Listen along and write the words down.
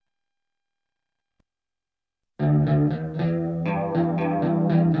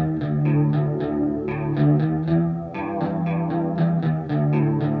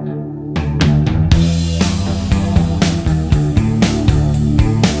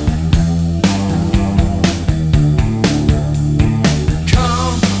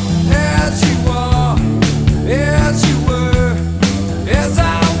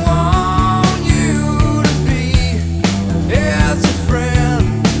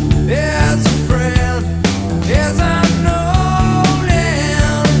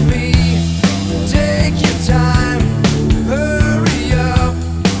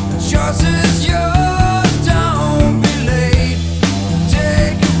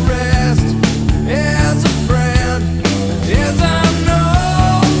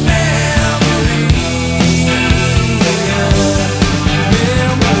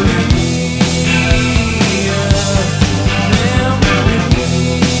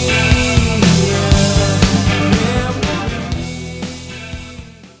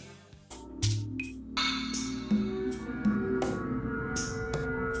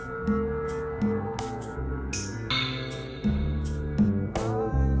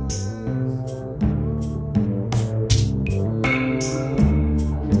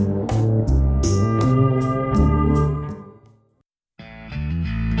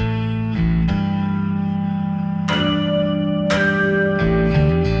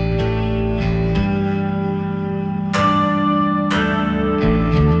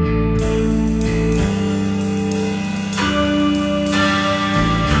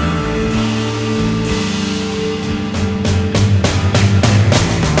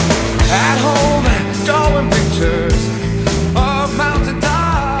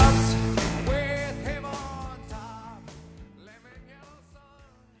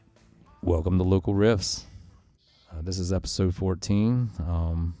Welcome to Local Riffs. This is episode 14.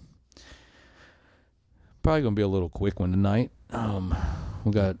 Probably going to be a little quick one tonight.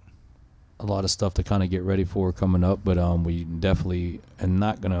 We got a lot of stuff to kind of get ready for coming up, but we definitely are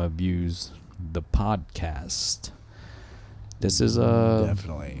not going to abuse the podcast. This is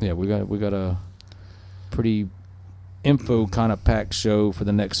definitely. Yeah, we got a pretty info kind of packed show for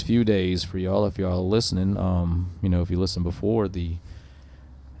the next few days for y'all if y'all are listening. If you listen before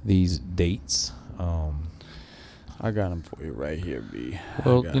these dates. I got them for you right here, B.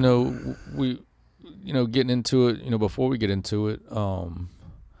 Well, getting into it, before we get into it,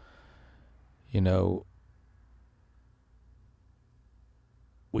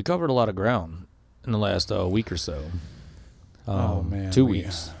 we covered a lot of ground in the last week or so. Oh, man. 2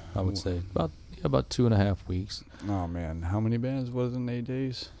 weeks, I would say. About 2.5 weeks. Oh, man. How many bands was it in 8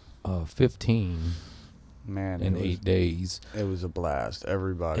 days? 15. Man, in 8 days. It was a blast.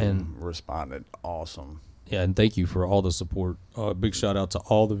 Everybody responded Yeah, awesome. and thank you for all the support. Big shout out to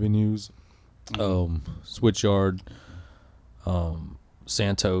all the venues. Switchyard,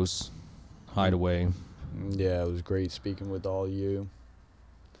 Santos, Hideaway. Yeah, it was great speaking with all you.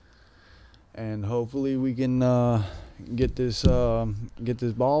 And hopefully we can get this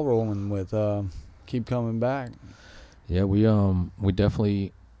ball rolling with keep coming back. Yeah, we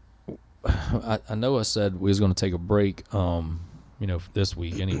definitely. I know I said we was going to take a break, this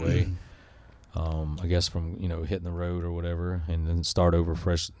week anyway. I guess from, hitting the road or whatever, and then start over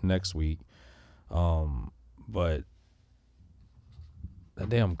fresh next week. But that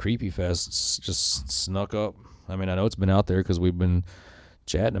damn Creepy Fest just snuck up. I mean, I know it's been out there because we've been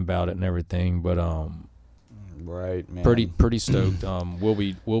chatting about it and everything, but right, man. Pretty stoked.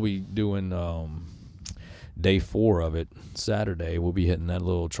 We'll be doing day 4 of it Saturday. We'll be hitting that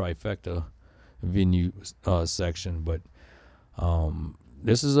little trifecta venue section, but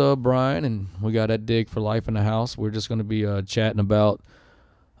this is Brian, and we got that Dig for Life in the house. We're just going to be chatting about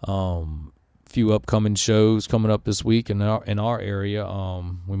few upcoming shows coming up this week in our area.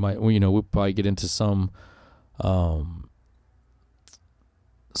 We'll probably get into some a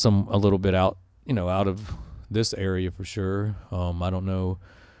little bit out of this area for sure. I don't know.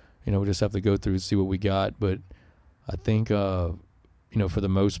 We just have to go through and see what we got. But I think, for the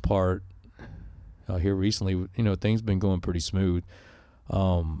most part, here recently, things been going pretty smooth.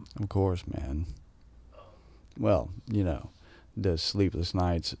 Of course, man. Well, the sleepless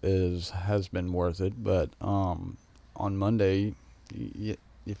nights has been worth it. But on Monday, you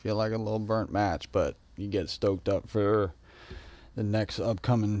feel like a little burnt match, but you get stoked up for the next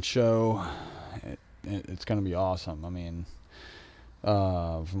upcoming show. It's going to be awesome. I mean,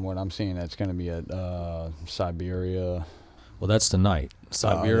 from what I'm seeing, it's going to be at Siberia. Well, that's tonight.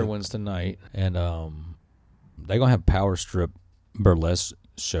 Siberia one's tonight, and they're gonna have Power Strip burlesque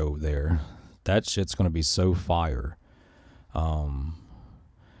show there. That shit's gonna be so fire. And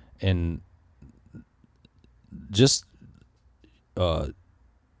just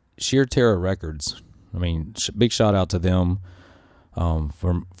Sheer Terror Records. I mean, big shout out to them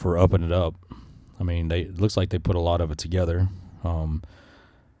for upping it up. I mean, it looks like they put a lot of it together, and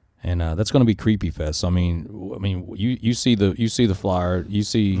that's going to be Creepy Fest. I mean, you see the flyer, you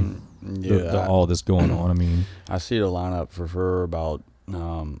see all this going on. I mean, I see the lineup for about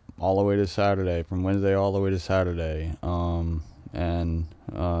all the way to Saturday, from Wednesday all the way to Saturday, and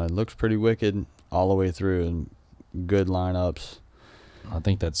it looks pretty wicked all the way through, and good lineups. I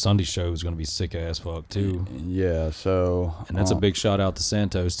think that Sunday show is going to be sick ass fuck too. Yeah, so and that's a big shout out to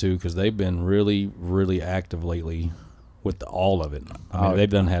Santos too, because they've been really, really active lately with all of it. I mean,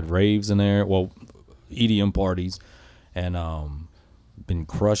 they've had raves in there, well, EDM parties, and been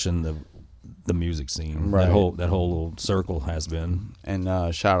crushing the music scene. Right. That whole little circle has been. And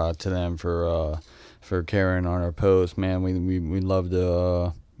shout out to them for carrying on our post, man. We love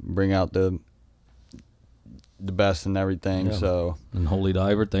to bring out the best and everything. Yeah. So, and Holy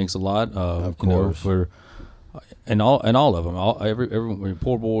Diver, thanks a lot. Of course, for and all of them, every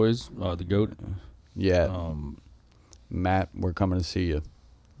Poor Boys, the Goat. Yeah. Matt, we're coming to see you.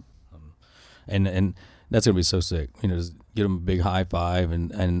 And that's gonna be so sick. Just get them a big high five,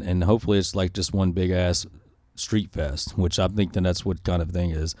 and hopefully it's like just one big ass street fest, which I think that's what kind of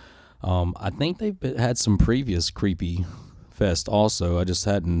thing is. I think they've had some previous Creepy Fest also. I just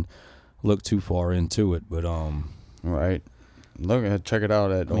hadn't looked too far into it, but right. Check it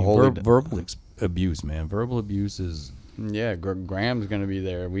out at verbal abuse, man. Verbal abuse is Graham's gonna be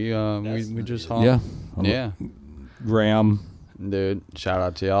there. We just saw yeah. Graham, dude, shout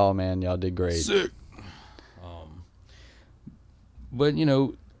out to y'all, man. Y'all did great. Sick. But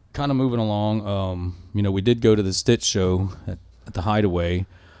kind of moving along. We did go to the Stitch show at the Hideaway.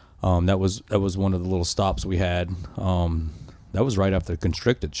 That was one of the little stops we had. That was right after the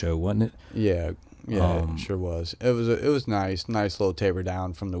Constricted show, wasn't it? Yeah, it sure was. It was nice little taper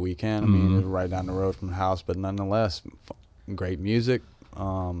down from the weekend. I mean, it was right down the road from the house, but nonetheless, great music.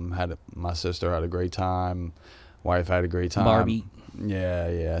 My sister had a great time. Wife had a great time. Barbie.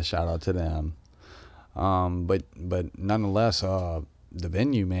 Yeah. Shout out to them. But nonetheless, the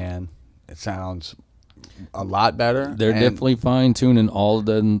venue, man, it sounds a lot better. They're definitely fine tuning all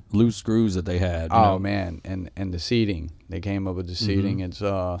the loose screws that they had. Man, and the seating. They came up with the seating. It's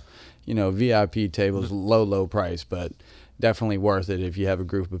VIP tables, low price, but definitely worth it if you have a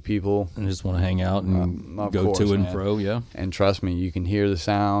group of people and just want to hang out and go to and fro. Yeah. And trust me, you can hear the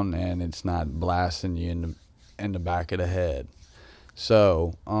sound, and it's not blasting you in the back of the head.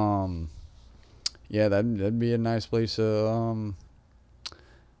 So, that'd be a nice place to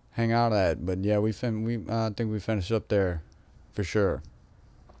hang out at. But yeah, I think we finished up there for sure.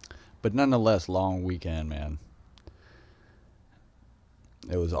 But nonetheless, long weekend, man.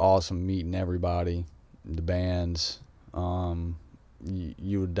 It was awesome meeting everybody, the bands.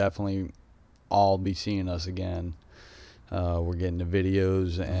 You would definitely all be seeing us again. We're getting the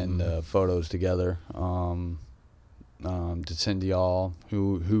videos and photos together to send to y'all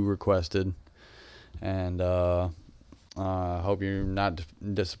who requested. And hope you're not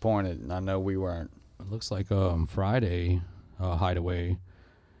disappointed. I know we weren't. It looks like Friday Hideaway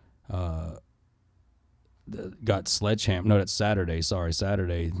got Sledgehammer. No, that's Saturday. Sorry,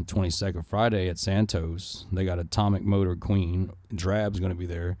 Saturday, 22nd. Friday at Santos, they got Atomic Motor Queen. Drab's going to be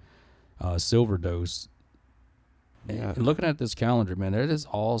there. Silver Dose. Yeah. And looking at this calendar, man, it is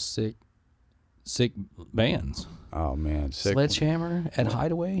all sick bands. Oh man, sick. Sledgehammer at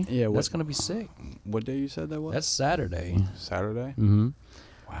Hideaway. Yeah, that's going to be sick. What day you said that was? That's Saturday. Saturday. Mm-hmm.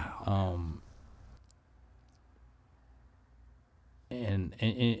 Wow.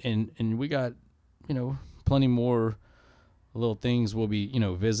 And we got plenty more little things we'll be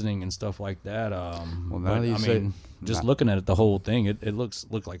visiting and stuff like that. Looking at it, the whole thing, it looks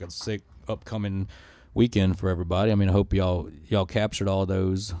like a sick upcoming weekend for everybody. I mean, I hope y'all captured all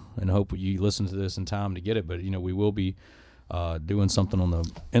those, and hope you listen to this in time to get it. But we will be doing something on the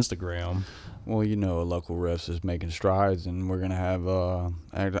Instagram. Well, local RIFFS is making strides, and we're gonna have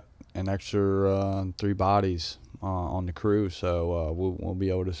an extra 3 bodies on the crew, so we'll be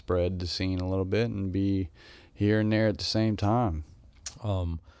able to spread the scene a little bit and be here and there at the same time.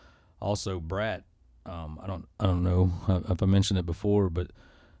 Also, BRAT. I don't know if I mentioned it before, but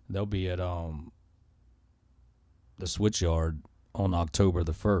they'll be at the Switchyard on October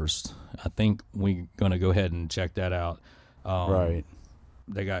the 1st. I think we're gonna go ahead and check that out. Right.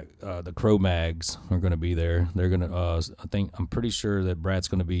 They got the Crow Mags are gonna be there. They're gonna. I'm pretty sure that BRAT's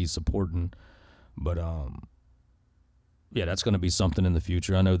gonna be supporting, but that's gonna be something in the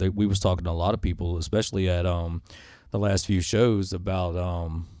future. I know that we was talking to a lot of people, especially at the last few shows, about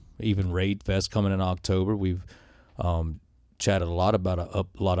even Raid Fest coming in October. We've chatted a lot about a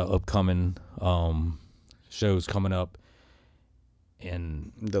lot of upcoming shows coming up.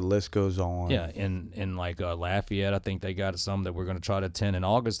 And the list goes on. Yeah, in like Lafayette, I think they got some that we're going to try to attend in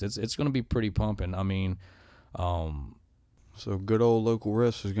August. It's going to be pretty pumping. I mean, so good old local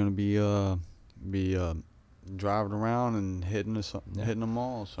RIFFS is going to be driving around and hitting them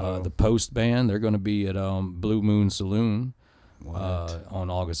all. So the Post Band, they're going to be at Blue Moon Saloon on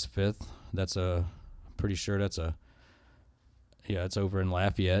August 5th. That's pretty sure that's it's over in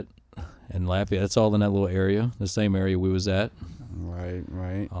Lafayette. And Lafayette, it's all in that little area, the same area we was at. Right.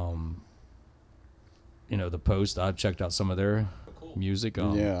 The Post, I checked out some of their music.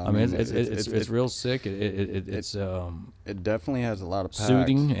 I mean, it's real sick. It definitely has a lot of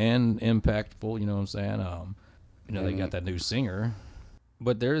soothing and impactful. You know what I'm saying? They got that new singer,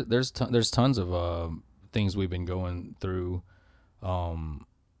 but there's tons of things we've been going through,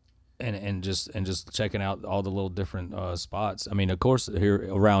 and just checking out all the little different spots. I mean, of course,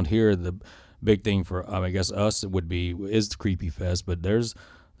 around here, the big thing for I guess us is the Creepy Fest, but there's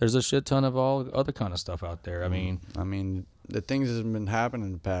a shit ton of all other kind of stuff out there. I mean, the things that have been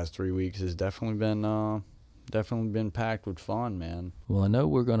happening the past 3 weeks has definitely been packed with fun, man. Well, I know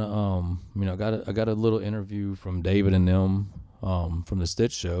we're gonna I got a little interview from David and them from the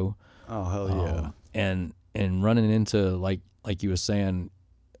Stitch Show. Oh hell yeah! And running into like you were saying,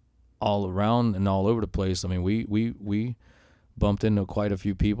 all around and all over the place. I mean, we bumped into quite a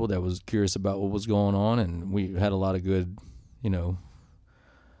few people that was curious about what was going on, and we had a lot of good,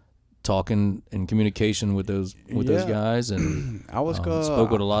 talking and communication with those guys, and I was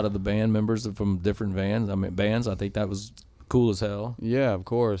spoke with a lot of the band members from different bands. I think that was cool as hell. Yeah, of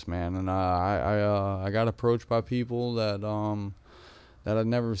course, man. And I got approached by people that I'd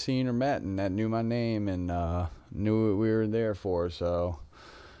never seen or met, and that knew my name and knew what we were there for. So,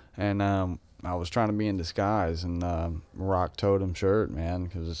 and I was trying to be in disguise and rock Totem shirt, man,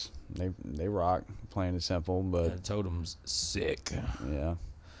 because they rock, plain and simple. But Totem's sick. Yeah.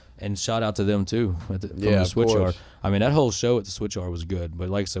 And shout out to them too from the Switch Yard. I mean, that whole show at the Switch Yard was good. But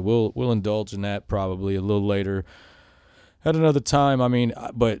like I said, we'll indulge in that probably a little later at another time. I mean,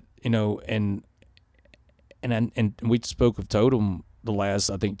 but and we spoke of Totem the last,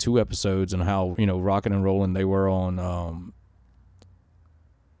 I think, 2 episodes, and how rocking and rolling they were on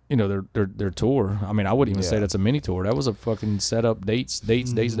their tour. I mean, I wouldn't even say that's a mini tour. That was a fucking set up dates. Dude,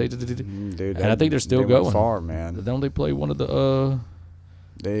 and I think they're still going. Went far, man. Don't they play one of the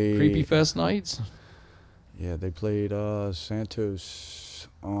Creepy Fest nights? Yeah, they played Santos.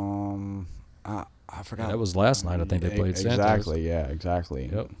 I forgot. That was last night. I think they played Santos. Exactly. Yeah.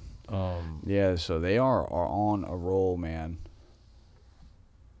 Exactly. Yep. Yeah. So they are on a roll, man.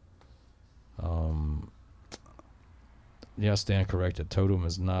 Yeah, I stand corrected. Totem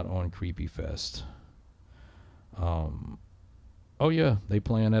is not on Creepy Fest. Oh yeah, they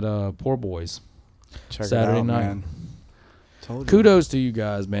playing at Poor Boys Saturday out, night. Man. Kudos to you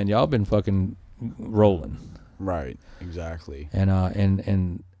guys, man. Y'all been fucking rolling. Right, exactly.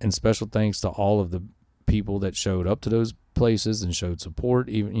 And special thanks to all of the people that showed up to those places and showed support.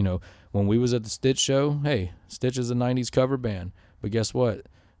 Even when we was at the Stitch show, hey, Stitch is a 90s cover band, but guess what?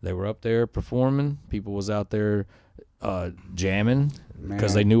 They were up there performing. People was out there jamming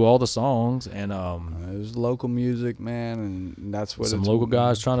because they knew all the songs, and it was local music, man, and that's what some local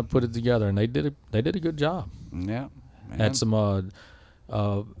guys trying to put it together, and they did a good job. Yeah. Man. Had some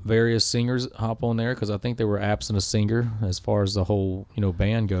various singers hop on there, because I think they were absent a singer as far as the whole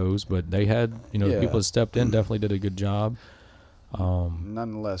band goes, but they had the people that stepped in definitely did a good job.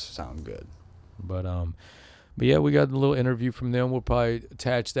 Nonetheless, sound good. But yeah, we got a little interview from them. We'll probably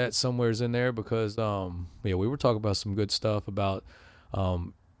attach that somewheres in there, because we were talking about some good stuff about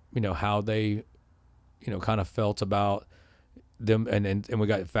how they kind of felt about them, and we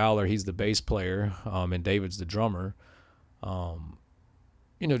got Fowler, he's the bass player, and David's the drummer.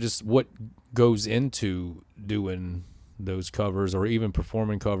 Just what goes into doing those covers, or even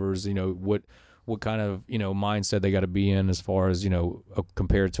performing covers, what kind of, mindset they got to be in as far as,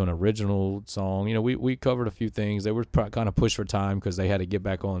 compared to an original song. We covered a few things. They were kind of pushed for time because they had to get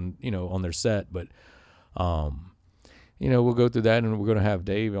back on, on their set. But, we'll go through that, and we're going to have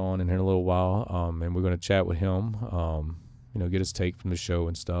Dave on in here in a little while. And we're going to chat with him, get his take from the show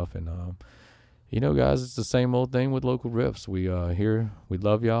and stuff. And, guys, it's the same old thing with local RIFFS. We we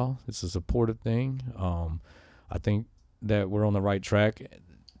love y'all. It's a supportive thing. I think that we're on the right track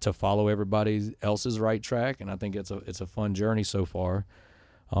to follow everybody else's right track, and I think it's a fun journey so far.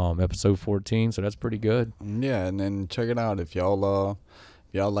 Episode 14, so that's pretty good. Yeah, and then check it out if y'all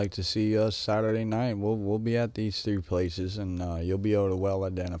y'all like to see us Saturday night, we'll be at these 3 places, and you'll be able to well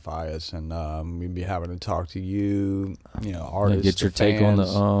identify us, and we'll be having to talk to you, artists, get your take on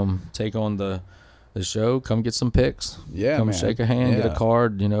the show. Come get some pics. Yeah, come man. shake a hand, get a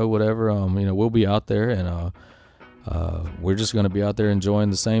card, whatever. We'll be out there, and we're just gonna be out there enjoying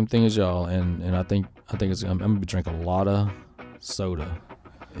the same thing as y'all. And I think I'm gonna be drinking a lot of soda.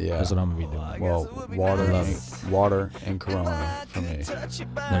 Yeah, that's what I'm gonna be doing. Well, water and Corona for me. There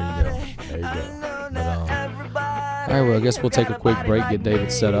you go. But all right, well, I guess we'll take a quick break, get David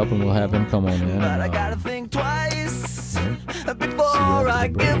set up, and we'll have him come on in. And, I gotta think twice before I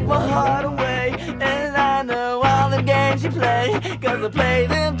give my heart away. And I know all the games you play, 'cause I play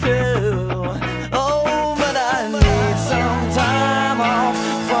them too. Oh, but I need some time off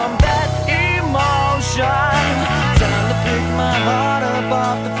from that emotion. Time to pick my heart up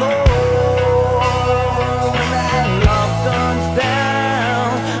off the floor. When that love comes down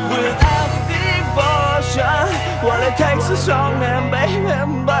without devotion, well, it takes a strong man, baby,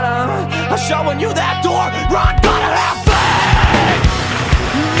 but I'm showing you that door. Run, gotta have faith.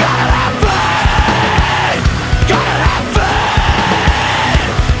 Gotta have faith. Gotta have faith.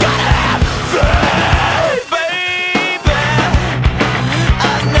 Gotta have faith, baby.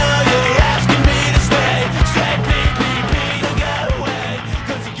 I know you're asking me to stay. Say PPP to get away,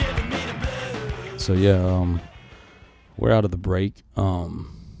 'cause you're giving me the blues. So yeah, we're out of the break.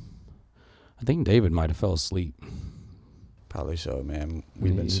 I think David might have fell asleep. Probably so, man.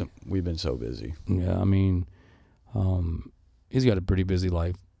 We've been so busy. Yeah, I mean, he's got a pretty busy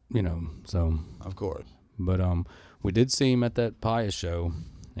life, So Of course. But we did see him at that Pius show,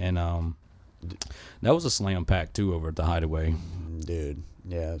 and that was a slam pack too over at the Hideaway. Dude,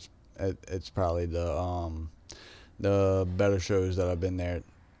 yeah, it's probably the better shows that I've been there.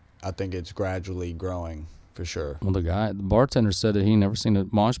 I think it's gradually growing for sure. Well, the bartender said that he never seen a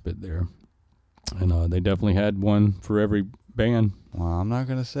mosh pit there, and they definitely had one for every band. Well, I'm not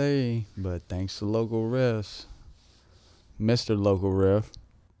gonna say, but thanks to local riffs, Mr. Local Riff.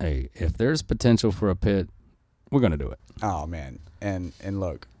 Hey, if there's potential for a pit, we're gonna do it. Oh man, and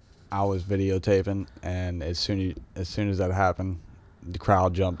look, I was videotaping, and as soon as that happened, the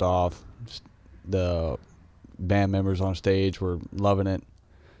crowd jumped off. The band members on stage were loving it.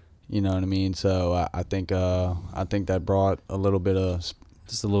 You know what I mean? So I think that brought a little bit of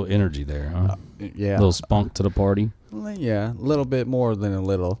just a little energy there, huh? Yeah, a little spunk to the party. Yeah, a little bit more than a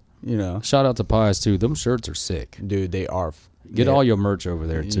little. Shout out to Pies too. Them shirts are sick, dude. They are. Get all your merch over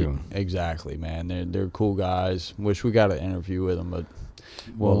there too. Exactly, man. They're cool guys. Wish we got an interview with them, but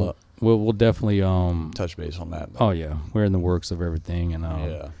we'll definitely touch base on that. Oh yeah, we're in the works of everything, and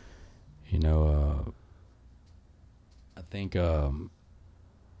yeah, I think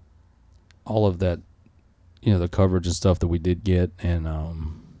all of that, the coverage and stuff that we did get, and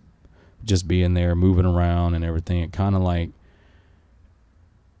just being there, moving around and everything, it kind of like,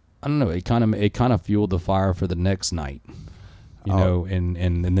 I don't know, it kind of fueled the fire for the next night, and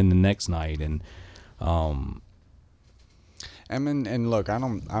then the next night, and and look, I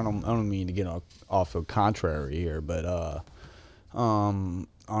don't mean to get off of contrary here, but on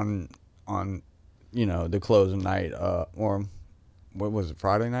the closing night, or what was it,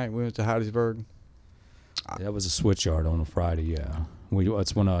 Friday night we went to Hattiesburg. That was a switch yard on a Friday, yeah.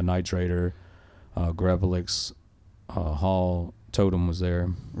 That's when Night Trader, Grevelix, Hall, Totem was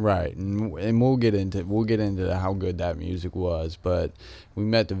there. Right, and we'll get into how good that music was, but we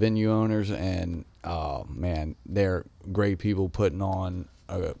met the venue owners, and man, they're great people putting on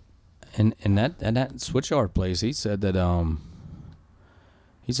and that switch yard place. He said that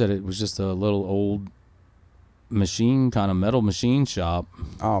it was just a little old metal machine shop.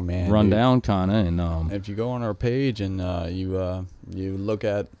 Oh man, run down kind of. And if you go on our page and you look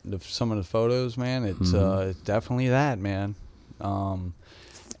at some of the photos, man, it's definitely that, man.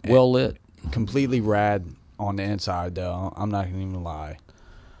 Well lit, completely rad on the inside though. I'm not gonna even lie.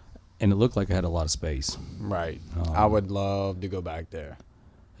 And it looked like it had a lot of space. Right. I would love to go back there.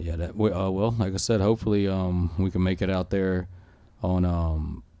 Yeah. Well, like I said, hopefully we can make it out there on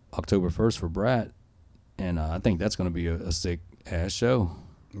October 1st for BRAT. And I think that's going to be a sick ass show.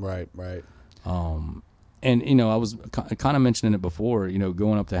 Right. And I was kind of mentioning it before,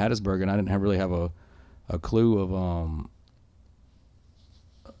 going up to Hattiesburg, and I didn't really have a clue of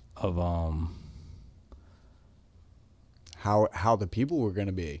how the people were going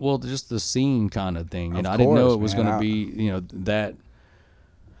to be. Well, just the scene kind of thing. I didn't know it was going to be, that.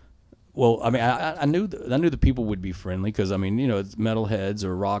 Well, I mean, I knew the people would be friendly because, it's metalheads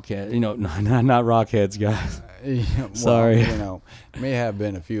or rockheads. Not rockheads, guys. Well, sorry. May have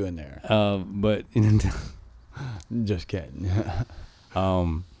been a few in there. But just kidding.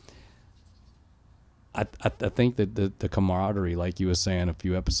 I think that the camaraderie, like you were saying a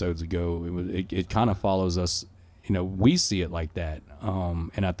few episodes ago, it kind of follows us. You know, we see it like that,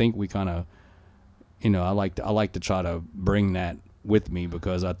 and I think we kind of, you know, I like to try to bring that with me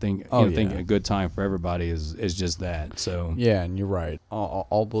because I think I think a good time for everybody is just that. So yeah, and you're right.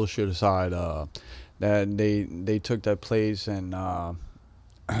 All bullshit aside, that they took that place and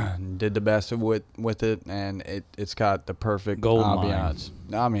did the best with it, and it's got the perfect gold ambiance.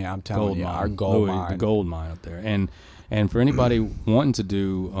 Mine. I mean, I'm telling you, our gold Louis, mine, the gold mine up there, and for anybody wanting to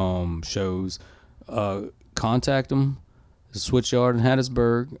do shows, contact them. Switchyard in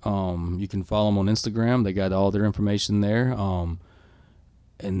Hattiesburg. You can follow them on Instagram. They got all their information there.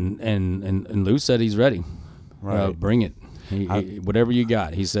 And Lou said he's ready. Right. Bring it. Whatever you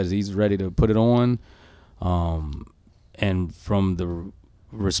got. He says he's ready to put it on. And from the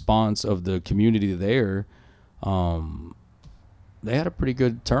response of the community there, they had a pretty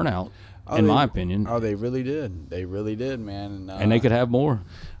good turnout, my opinion. Oh, they really did. They really did, man. And they could have more.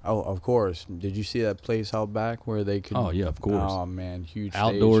 Oh, of course. Did you see that place out back where they could? Oh yeah, of course. Oh man, huge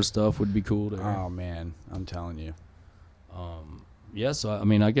outdoor stage. stuff would be cool there. Oh man, I'm telling you. Yeah, so I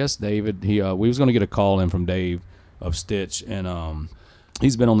mean, I guess David, we was going to get a call in from Dave of Stitch, and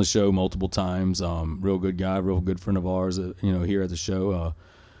he's been on the show multiple times. Real good guy, real good friend of ours. You know, here at the show,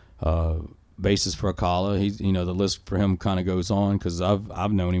 bassist for Akala. He's, you know, the list for him kind of goes on because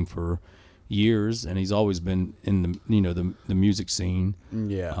I've known him for years, and he's always been in the, you know, the music scene.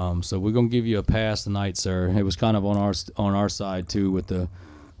 Yeah. So we're gonna give you a pass tonight, sir. It was kind of on our side too with the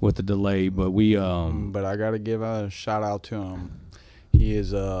delay, but we But I gotta give a shout out to him. He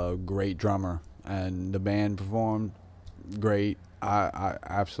is a great drummer, and the band performed great. I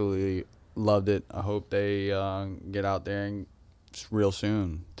absolutely loved it. I hope they get out there and real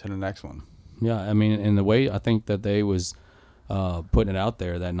soon to the next one. Yeah, I mean, in the way I think that they was putting it out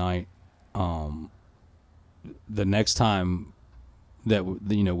there that night, the next time that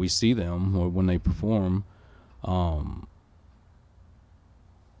you know we see them or when they perform,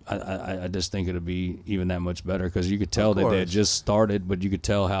 I just think it'll be even that much better because you could tell that they had just started, but you could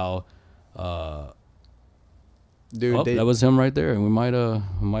tell how. Dude, that was him right there, and we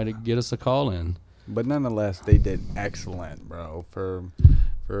might get us a call in. But nonetheless, they did excellent, bro, for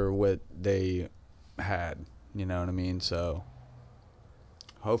what they had. You know what I mean? So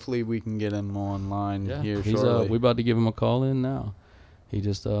hopefully we can get him online here shortly. We about to give him a call in now. He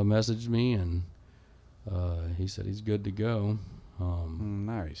just messaged me, and he said he's good to go.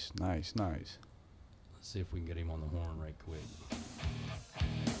 Nice. Let's see if we can get him on the horn right quick.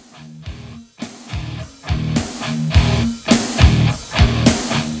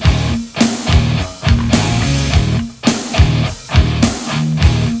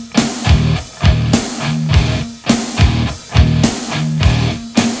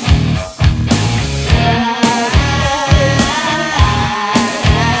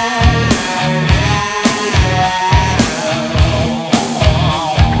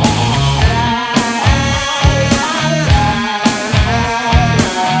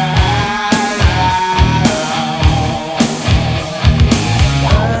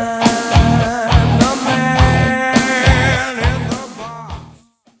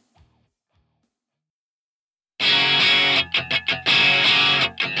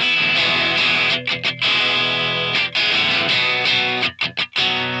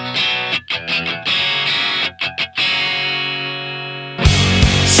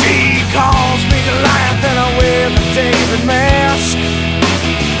 calls me Goliath and I wear the David mask.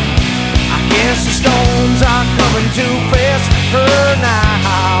 I guess the stones are coming to face her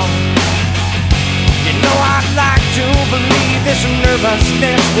now. You know I'd like to believe this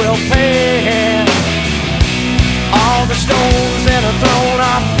nervousness will pass. All the stones that are thrown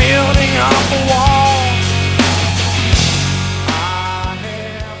are building up a wall.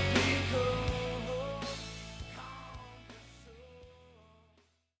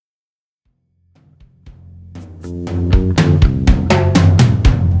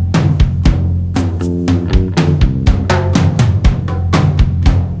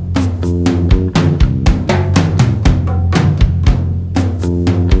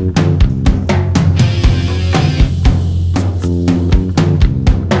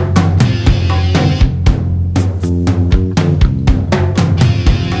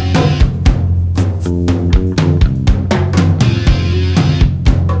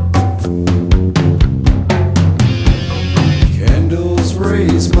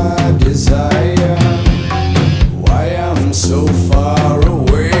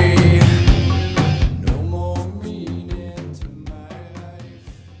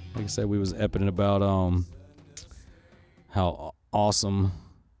 Said we was epping about how awesome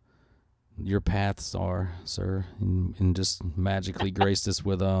your paths are, sir, and just magically graced us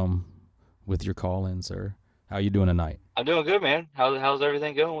with your call in, sir. How you doing tonight? I'm doing good, man. How's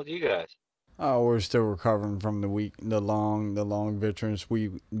everything going with you guys? Oh, we're still recovering from the long Veterans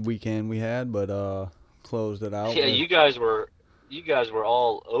weekend we had, but closed it out Yeah, with. you guys were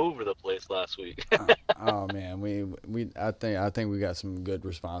all over the place last week. Oh man, I think we got some good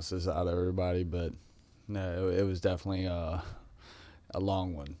responses out of everybody, but no, it was definitely a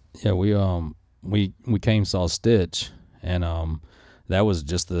long one. Yeah, we came saw Stitch, and that was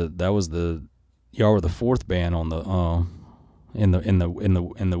the y'all were the fourth band on the in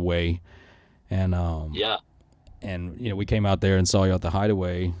the way, and Yeah. and we came out there and saw you at the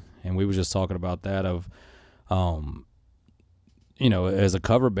Hideaway, and we was just talking about that of as a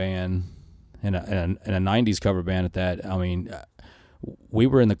cover band and a 90s cover band at that. I mean, we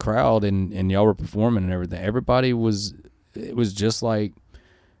were in the crowd and y'all were performing and everything. It was just like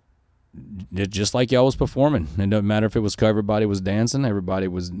y'all was performing. It doesn't matter if it was cover, everybody was dancing, everybody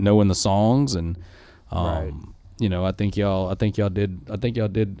was knowing the songs, and Right. I think y'all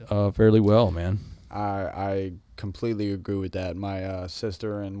did fairly well, man. I completely agree with that. My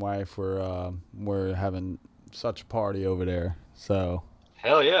sister and wife were having such a party over there. So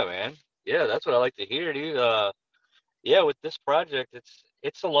Hell yeah, man. Yeah, that's what I like to hear, dude. Yeah, with this project,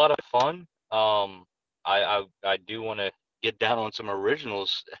 it's a lot of fun. I do want to get down on some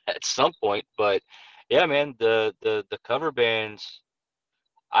originals at some point, but yeah, man, the cover bands,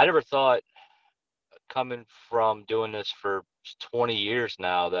 I never thought coming from doing this for 20 years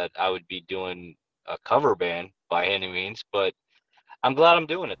now that I would be doing a cover band by any means, but I'm glad I'm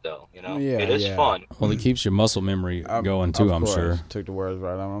doing it though, yeah, It is yeah. fun. Well, it keeps your muscle memory going too, Of I'm course, sure. took the words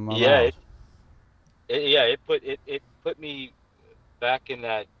right out of my Yeah, mouth. it put me back in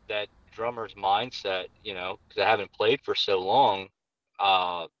that drummer's mindset, because I haven't played for so long.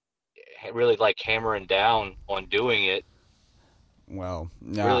 Uh, really like hammering down on doing it, Well,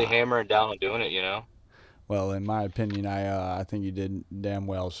 really yeah. hammering down on doing it. Well, in my opinion, I think you did damn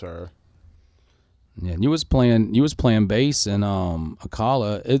well, sir. Yeah, and you was playing bass in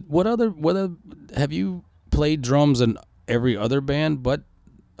Akala. What other have you played drums in every other band but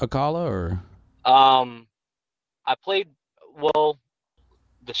Akala, or? Um, I played, well,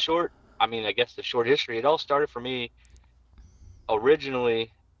 the short, I mean, I guess the short history, it all started for me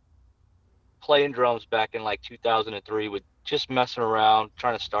originally playing drums back in like 2003 with just messing around,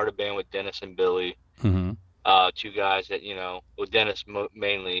 trying to start a band with Dennis and Billy, Mm-hmm. two guys that, with Dennis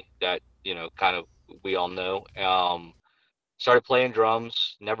mainly that, kind of we all know. Started playing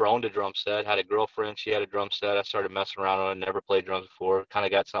drums, never owned a drum set, had a girlfriend, she had a drum set. I started messing around on it, never played drums before, kind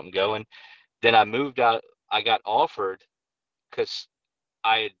of got something going. Then I moved out, I got offered because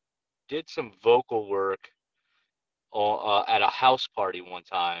I did some vocal work at a house party one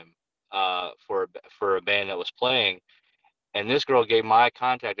time for a band that was playing, and this girl gave my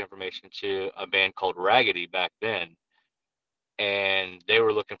contact information to a band called Raggedy back then, and they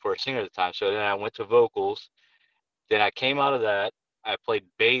were looking for a singer at the time. So then I went to vocals. Then I came out of that. I played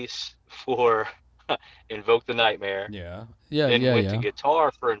bass for Invoke the Nightmare. Yeah. Then went to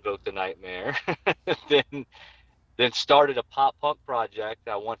guitar for Invoke the Nightmare. then then started a pop punk project.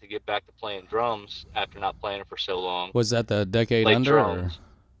 I wanted to get back to playing drums after not playing it for so long. Was that the Decade Played Under? Or? drums.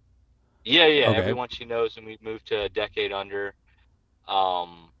 Yeah, yeah. Okay. Everyone she knows, and we moved to a Decade Under.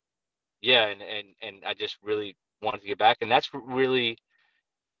 Um, yeah, and I just really wanted to get back, and that's really,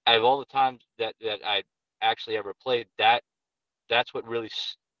 out of all the times that I actually ever played, that's what really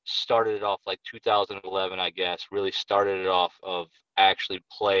started it off, like 2011, I guess, really started it off of actually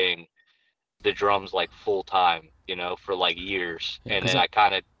playing the drums like full time, for like years. Yeah, And then I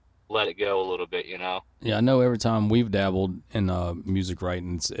kind of let it go a little bit. Yeah, I know every time we've dabbled in music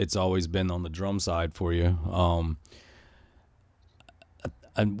writing, it's always been on the drum side for you.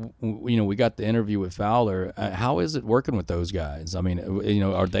 And we got the interview with Fowler. How is it working with those guys? I mean,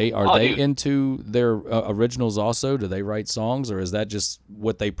 are they Dude, into their originals also? Do they write songs, or is that just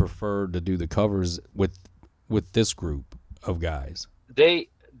what they prefer to do the covers with this group of guys? they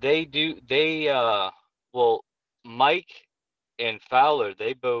do well, Mike and Fowler,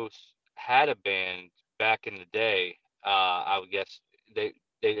 they both had a band back in the day. I would guess they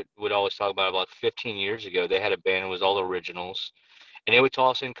would always talk about 15 years ago. They had a band, it was all originals, and they would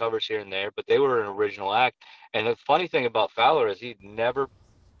toss in covers here and there, but they were an original act. And the funny thing about Fowler is he's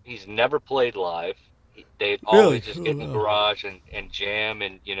never played live. They'd always Really? just get in the garage and jam,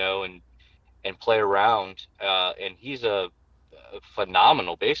 and and play around. And he's a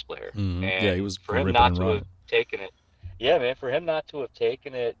phenomenal bass player. Mm-hmm. Yeah, he And was for him ripping not and to have running. taken it, yeah, man, for him not to have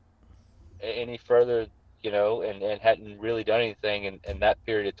taken it any further, and hadn't really done anything in that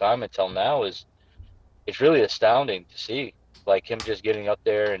period of time until now it's really astounding to see, like him just getting up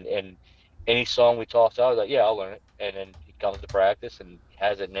there and any song we toss out, like, yeah, I'll learn it, and then he comes to practice and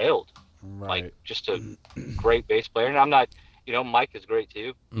has it nailed. Like, Right. just a great bass player. And I'm not, Mike is great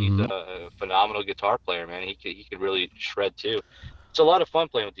too. He's Mm-hmm. a phenomenal guitar player, man. He could really shred too. It's a lot of fun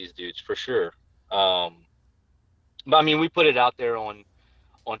playing with these dudes for sure. But I mean, we put it out there on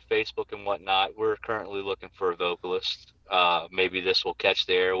Facebook and whatnot. We're currently looking for a vocalist. Maybe this will catch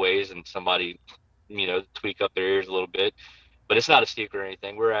the airways and somebody, tweak up their ears a little bit. But it's not a secret or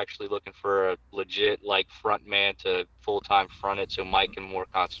anything. We're actually looking for a legit like front man to full-time front it, so Mike can more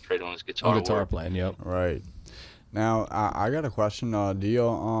concentrate on his On guitar guitar work. playing, yep. Right. Now, I got a question. Do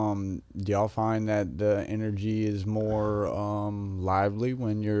y'all find that the energy is more lively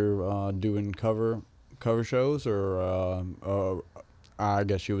when you're doing cover shows, or I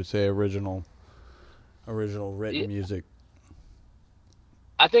guess you would say original written Yeah, music?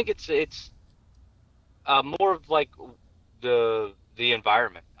 I think it's more of like the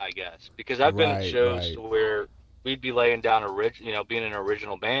environment, I guess, because I've been at Right, shows right. where we'd be laying down being an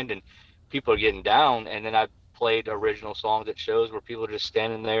original band, and people are getting down, and then I've played original songs at shows where people are just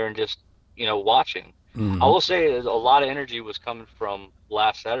standing there and just watching. I Mm-hmm. will say a lot of energy was coming from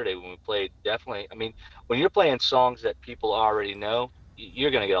last Saturday when we played. Definitely, I mean, when you're playing songs that people already know,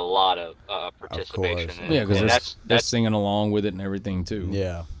 you're gonna get a lot of Of participation, course, and, of Yeah, because and course. they're that's singing along with it and everything too.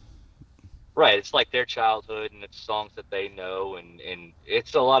 Yeah, right. It's like their childhood, and it's songs that they know, and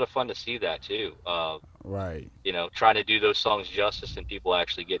it's a lot of fun to see that too. right. Trying to do those songs justice and people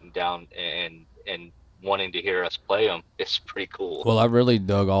actually getting down and wanting to hear us play them. It's pretty cool. Well, I really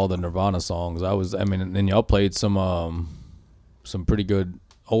dug all the Nirvana songs. I mean, and y'all played some pretty good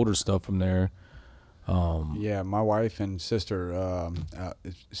older stuff from there. Yeah, my wife and sister,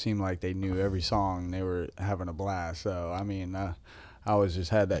 it seemed like they knew every song. They were having a blast. So, I mean, I always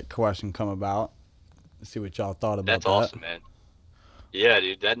just had that question come about. See what y'all thought about That's that. awesome, man. Yeah,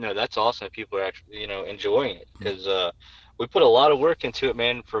 dude. That's awesome if people are actually, enjoying it because we put a lot of work into it,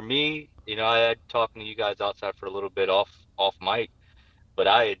 man. For me, I had talking to you guys outside for a little bit off mic, but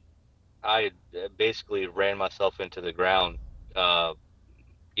I had basically ran myself into the ground. Uh,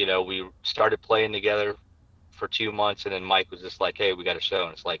 we started playing together for 2 months, and then Mike was just like, "Hey, we got a show,"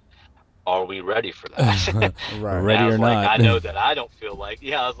 and it's like, "Are we ready for that?" Right, And I Ready or was like, not. "I know that I don't feel like."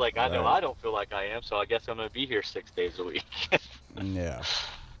 Yeah, I was like, "I know right. I don't feel like I am, so I guess I'm gonna be here 6 days a week." Yeah.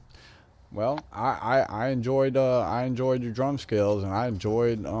 Well, I enjoyed your drum skills, and I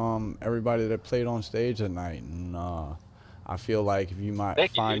enjoyed everybody that played on stage that night. And I feel like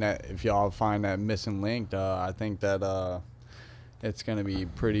Thank you, dude. if y'all find that missing link, I think that it's gonna be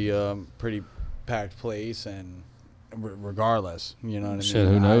pretty packed place, and regardless, you know what I Shit,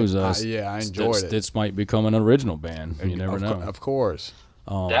 mean. who knows? I enjoyed it. Stitz might become an original band. You never know. Of course.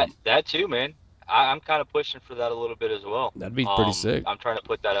 That too, man. I'm kind of pushing for that a little bit as well. That'd be pretty sick. I'm trying to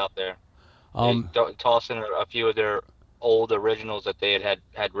put that out there. Um, Toss in a few of their old originals that they had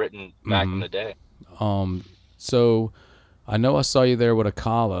written back in mhm. the day. So I know I saw you there with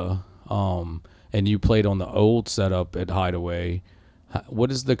Akala, and you played on the old setup at Hideaway.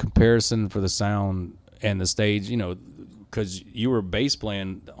 What is the comparison for the sound and the stage? Because you were bass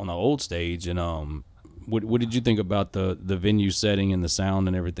playing on the old stage, and what did you think about the venue setting and the sound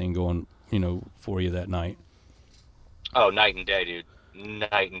and everything going, for you that night? Oh, night and day, dude.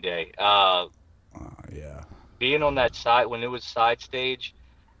 Night and day. Yeah. Being on that side when it was side stage,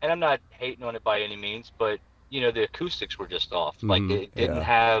 and I'm not hating on it by any means, but the acoustics were just off. Like Mm-hmm. it didn't Yeah.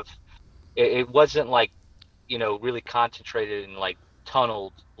 have, it wasn't like, really concentrated and like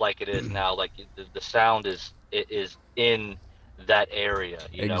tunneled like it is now. Like the sound is in that area,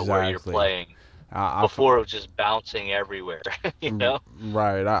 where you're Exactly. playing. I, I, Before it was just bouncing everywhere, you know?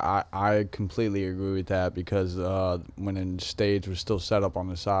 Right, I completely agree with that because when the stage was still set up on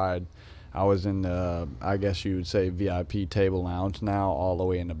the side, I was in the, I guess you would say, VIP table lounge now, all the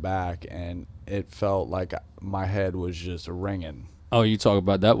way in the back, and it felt like my head was just ringing. Oh, you talk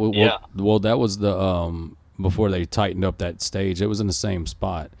about that? Well, Yeah. well, that was the before they tightened up that stage. It was in the same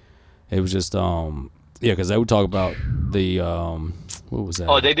spot. It was just yeah, because they would talk about the what was that?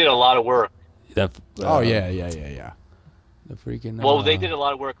 Oh, they did a lot of work. That Oh yeah. the freaking Well, they did a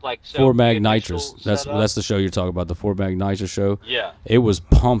lot of work, like, so Four the Mag initial Nitrous. That's setup- the show you're talking about. The Four Mag Nitrous show. Yeah. It was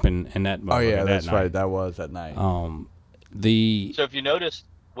pumping in that. Oh yeah, that that's night. right. That was that night. The So if you notice,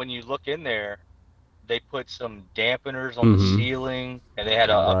 when you look in there, they put some dampeners on the Mhm. ceiling, and they had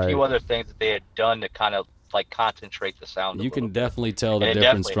a few Right. other things that they had done to kind of like concentrate the sound. you can definitely tell the And it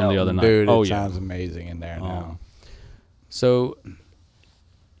difference definitely from the helped. other night. Dude, Oh it yeah. sounds amazing in there now. So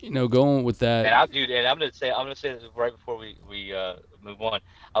going with that. And I'm gonna say this right before we move on.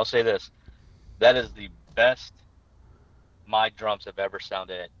 I'll say this: that is the best my drums have ever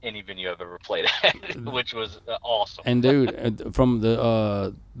sounded at any venue I've ever played at, which was awesome. And dude, from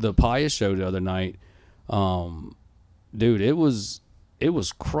the Pius show the other night, dude, it was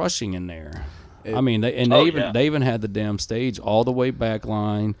crushing in there. I mean, they even had the damn stage all the way back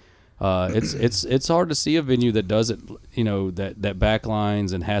line. It's hard to see a venue that does it, that back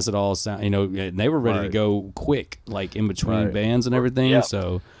lines and has it all sound, and they were ready to go quick, like in between bands and everything. Yeah.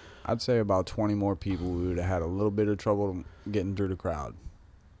 So I'd say about 20 more people, we would have had a little bit of trouble getting through the crowd.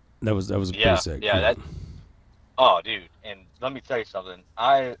 that was pretty sick. Yeah, oh, dude, and let me tell you something.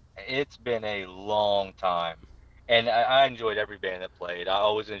 It's been a long time, and I enjoyed every band that played. I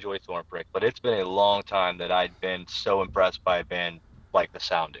always enjoyed Thornprick, but it's been a long time that I'd been so impressed by a band like the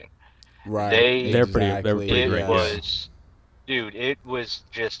Sounding. Right. They're pretty great. It was, dude. It was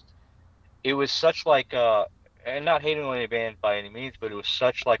such like and not hating on any band by any means, but it was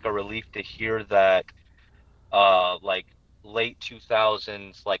such like a relief to hear that, like late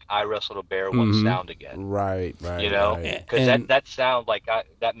 2000s, like I Wrestled a Bear one sound again. Right. Because that sound like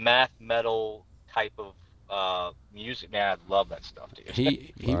that math metal type of music, man, I love that stuff, dude.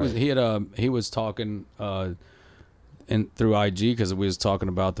 He was talking and through IG, because we was talking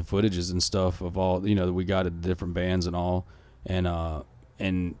about the footages and stuff of all that we got at different bands and all,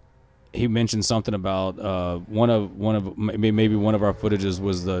 and he mentioned something about one of maybe one of our footages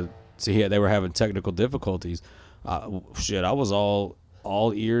was they were having technical difficulties. I was all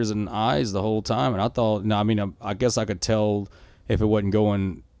ears and eyes the whole time, and I thought, I guess I could tell if it wasn't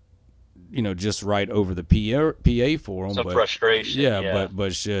going just right over the PA for them. Some frustration. Yeah,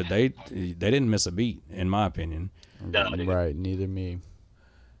 but shit, they didn't miss a beat, in my opinion. No, right, neither me.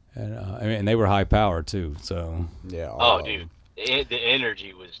 And they were high power too. So yeah. Oh, dude, the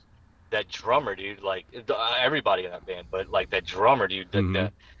energy was that drummer, dude. Like everybody in that band, but like that drummer, dude.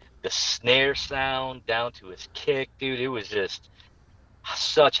 The snare sound down to his kick, dude. It was just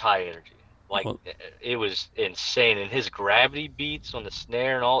such high energy. Like it was insane, and his gravity beats on the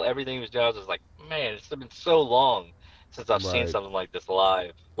snare and everything he was doing. I was just like, man, it's been so long since I've seen something like this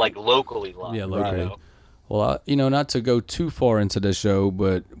live, like locally live. Yeah, locally. Well, not to go too far into the show,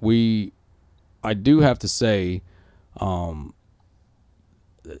 but I do have to say, I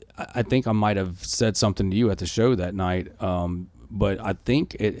think I might have said something to you at the show that night, but I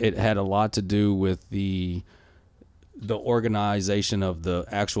think it had a lot to do with the organization of the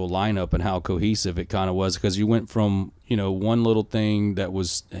actual lineup and how cohesive it kind of was, because you went from one little thing that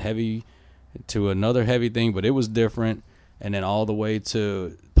was heavy to another heavy thing, but it was different, and then all the way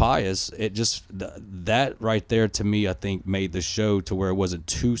to Pius. It just that right there to me, I think, made the show to where it wasn't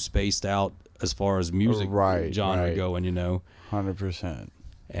too spaced out as far as music genre going. 100%.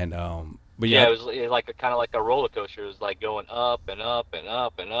 And but it was like kind of like a roller coaster. It was like going up and up and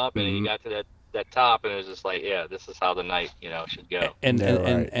up and up, and then you got to that top, and it was just like, yeah, this is how the night should go.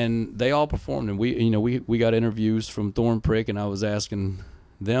 And they all performed, and we got interviews from Thornprick, and I was asking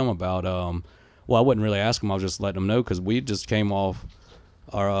them about well, I wasn't really asking them, I was just letting them know, because we just came off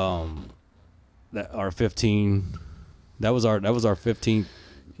our 15. That was our 15th.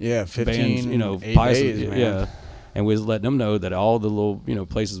 Yeah, 15. Bands, 8 Pius, days, man. Yeah. And we was letting them know that all the little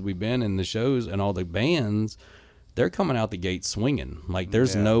places we've been in, the shows and all the bands, they're coming out the gate swinging. Like we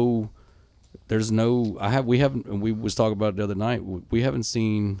was talking about it the other night. We haven't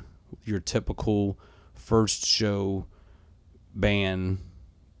seen your typical first show band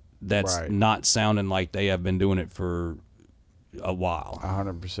that's not sounding like they have been doing it for a while.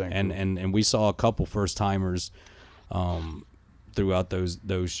 100%. And we saw a couple first timers throughout those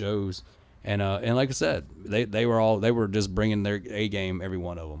shows. And like I said, they were just bringing their A game, every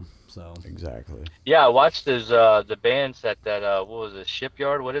one of them. So exactly. Yeah, I watched the bands at that what was it,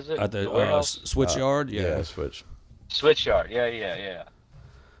 Shipyard? What is it? At the Switchyard. Switchyard. Yeah.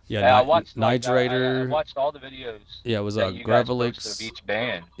 Yeah, I watched Nitrator. I watched all the videos. Yeah, it was Gravelix of each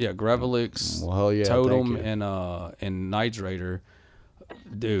band. Yeah, Gravelix, well, yeah, Totem, and Nitrator.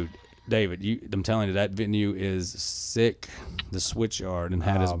 Dude, David, I'm telling you, that venue is sick. The Switchyard in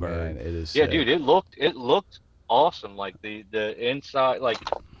Hattiesburg. Man, it is. Yeah, sick. dude, it looked awesome. Like the inside, like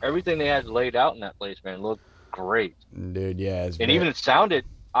everything they had laid out in that place, man, looked great. Dude, yeah. Even it sounded.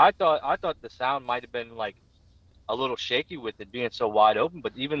 I thought the sound might have been like a little shaky with it being so wide open,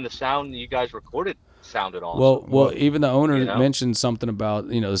 but even the sound you guys recorded sounded awesome. Well, even the owner mentioned something about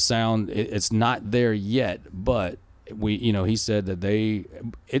the sound. It's not there yet, but he said that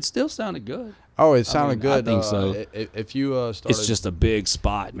it still sounded good. Oh, it sounded good. I think so. If you started, It's just a big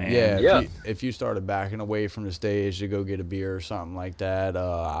spot, man. yeah. If you started backing away from the stage to go get a beer or something like that,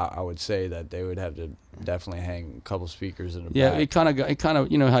 I would say that they would have to definitely hang a couple speakers in the Yeah, back. it kind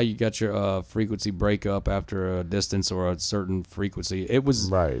of, you know how you got your frequency breakup after a distance or a certain frequency. It was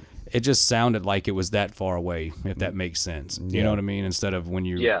Right. It just sounded like it was that far away, if that makes sense. You know what I mean? Instead of when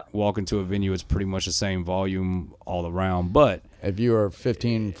you walk into a venue, it's pretty much the same volume all around. But if you were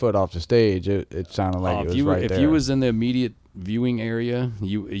 15 foot off the stage, it sounded like it was right there. If you was in the immediate viewing area,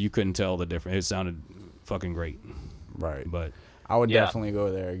 you couldn't tell the difference. It sounded fucking great. Right. But I would definitely go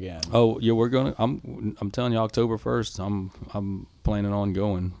there again. oh yeah, we're gonna. I'm telling you, October 1st, I'm planning on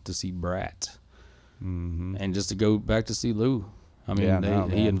going to see BRAT, and just to go back to see Lou. I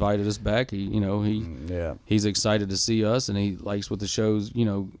mean, he invited us back. He's excited to see us, and he likes what the show's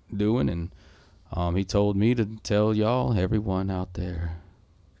doing. And he told me to tell y'all, everyone out there,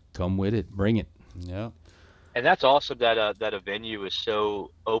 come with it, bring it. Yeah. And that's awesome that that a venue is so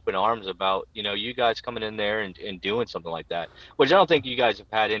open arms about you guys coming in there and doing something like that. Which I don't think you guys have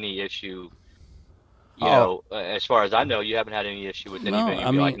had any issue. As far as I know, you haven't had any issue with any venue. I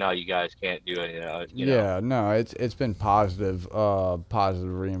mean, like, no, you guys can't do it. No, it's been positive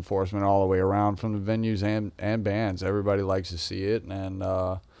reinforcement all the way around from the venues and bands. Everybody likes to see it, and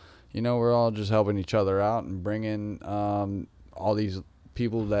we're all just helping each other out and bringing all these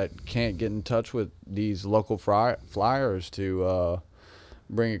people that can't get in touch with these local flyers to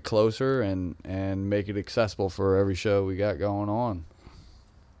bring it closer and make it accessible for every show we got going on.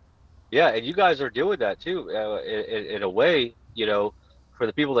 Yeah, and you guys are doing that too. In a way, for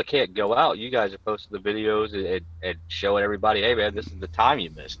the people that can't go out, you guys are posting the videos and showing everybody, hey man, this is the time you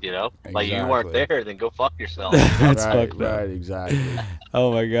missed. Exactly. Like you weren't there, then go fuck yourself. That's right, exactly.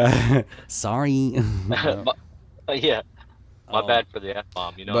 Oh my god, sorry. Yeah, my bad for the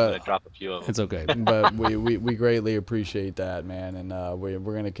F-bomb. I'm gonna drop a few of them. It's okay. But we greatly appreciate that, man, and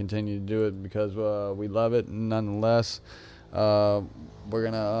we're gonna continue to do it because we love it. Nonetheless, we're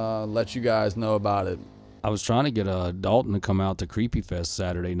gonna let you guys know about it. I was trying to get Dalton to come out to Creepy Fest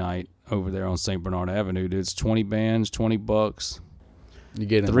Saturday night over there on St. Bernard Avenue. Dude, it's 20 bands, $20. You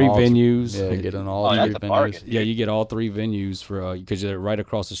get three venues. Yeah, you get in all three venues. Bargain. Yeah, you get all three venues for because they're right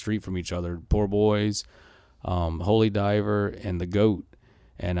across the street from each other. Poor Boys, Holy Diver, and the Goat,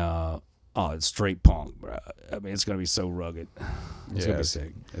 and it's straight punk, bro. I mean, it's gonna be so rugged. It's gonna be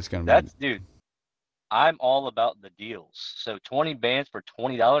sick. It's gonna be. Dude. I'm all about the deals. So 20 bands for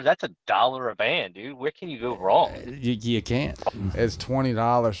 $20, that's $1 a band, dude. Where can you go wrong? You can't. It's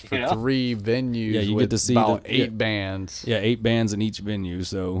 $20 for three venues. Yeah, you with get to see about 8 bands. Yeah, 8 bands in each venue.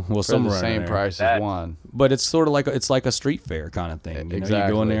 So for some the right same there. price as one. But it's sort of like a street fair kind of thing. You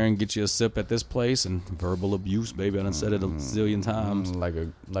go in there and get you a sip at this place, and verbal abuse, baby. I done said it a zillion times.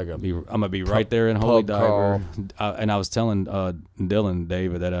 I'm gonna be right there in Holy Diver. And I was telling Dylan,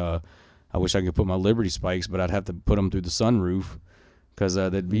 David, that I wish I could put my Liberty spikes, but I'd have to put them through the sunroof because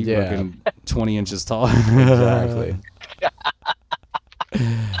they'd be fucking 20 inches tall. Exactly.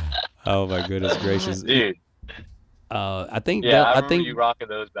 Oh my goodness gracious, dude. I think. I think you rocking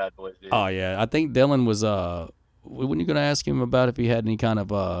those bad boys, dude. Oh yeah, I think Dylan was. When you gonna ask him about if he had any kind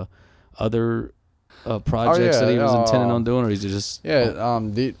of other projects that he was intending on doing, or is it just? Yeah.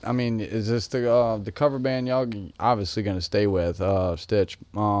 Is this the cover band y'all obviously gonna stay with? Stitch.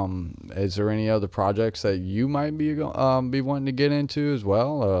 Is there any other projects that you might be wanting to get into as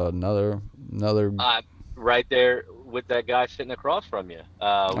well? Another. Right there with that guy sitting across from you. We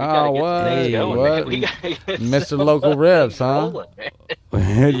gotta get things going, man. We gotta get Mr. Local Riffs, huh?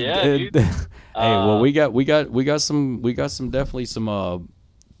 Rolling, yeah, dude. Hey, well, we got some definitely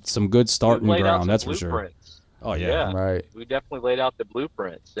some good starting ground, that's for sure. Oh yeah, right. We definitely laid out the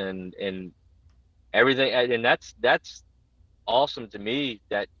blueprints and everything, and that's awesome to me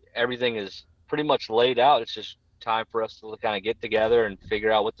that everything is pretty much laid out. It's just time for us to kind of get together and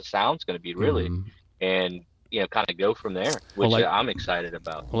figure out what the sound's going to be really, and kind of go from there, which I'm excited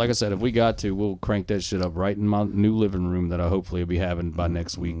about. Well, like I said, if we got to, we'll crank that shit up right in my new living room that I hopefully will be having by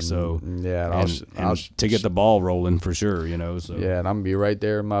next week. So yeah, and to get the ball rolling for sure, So yeah, and I'm gonna be right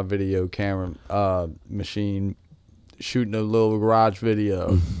there in my video camera machine, shooting a little garage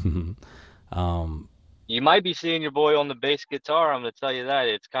video. You might be seeing your boy on the bass guitar. I'm gonna tell you that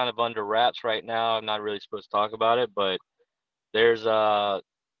it's kind of under wraps right now. I'm not really supposed to talk about it, but there's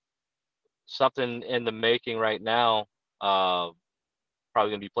something in the making right now. Probably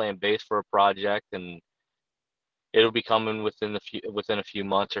gonna be playing bass for a project, and it'll be coming within a few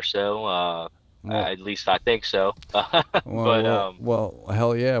months or so. At least I think so. Well,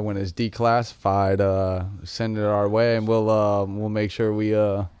 hell yeah! When it's declassified, send it our way, and we'll make sure we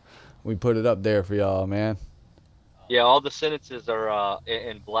We put it up there for y'all, man. Yeah, all the sentences are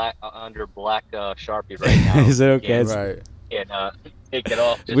in black under black Sharpie right now. Is it okay? Can't, Right. can't take it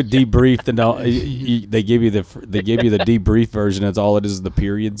off. Just With debriefed and all, they give you the debrief version. That's all it is the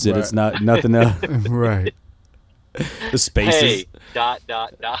periods, and it's not nothing else. Right. The spaces. hey, dot.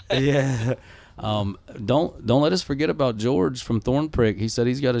 Yeah. Don't let us forget about George from Thornprick. He said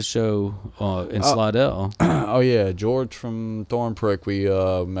he's got a show in Slidell. Oh yeah, George from Thornprick. We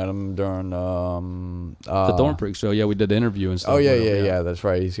met him during The Thornprick show. Yeah, we did the interview and stuff. Oh yeah, with him, yeah. That's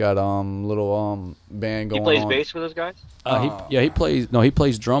right. He's got little band going He plays on. bass with those guys. He plays. No, he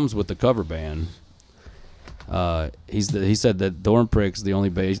plays drums with the cover band. He said that Thornprick's the only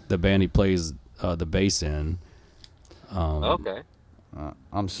the band he plays the bass in. Okay.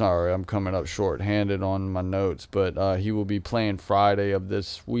 I'm sorry, I'm coming up short-handed on my notes, but he will be playing Friday of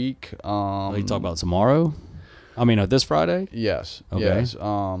this week. You talk about tomorrow? I mean, this Friday? Yes. Okay. Yes.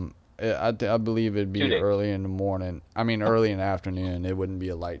 I believe it'd be early in the morning. I mean, early in the afternoon. It wouldn't be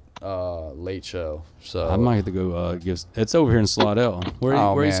a late show. So I might have to go give. It's over here in Slidell.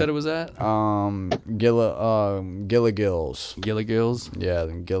 Where you said it was at? Gilligills. Gilligills. Yeah,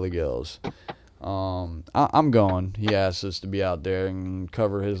 the Gilligills. I'm going. He asked us to be out there and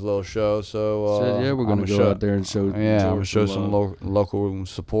cover his little show. So yeah, we're gonna go out there and show. Yeah, I'm gonna show some love. local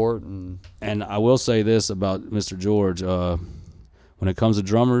support. And I will say this about Mr. George: when it comes to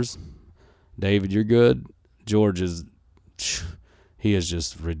drummers, David, you're good. George he is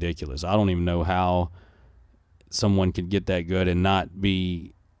just ridiculous. I don't even know how someone could get that good and not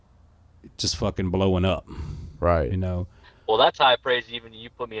be just fucking blowing up. Right. You know. Well, that's high praise. Even you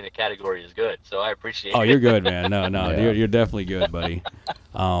put me in a category as good, so I appreciate it. Oh, you're good, man. No, Yeah. you're definitely good, buddy.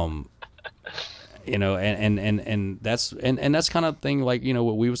 You know, and that's kind of thing, like, you know,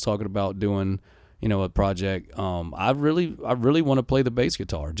 what we was talking about doing, you know, a project. I really want to play the bass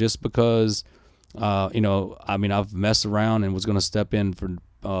guitar just because, you know, I mean, I've messed around and was going to step in for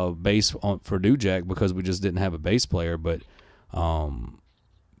bass for Dewjack because we just didn't have a bass player, but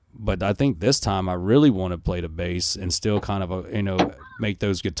I think this time I really want to play the bass and still kind of, you know, make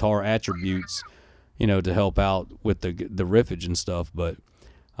those guitar attributes, you know, to help out with the riffage and stuff. But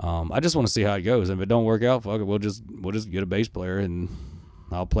I just want to see how it goes. And if it don't work out, fuck it, we'll just get a bass player and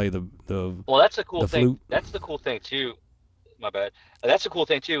I'll play the Well, that's the cool thing. flute. That's the cool thing too. My bad. That's the cool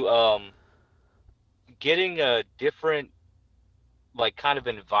thing too. Getting a different, like, kind of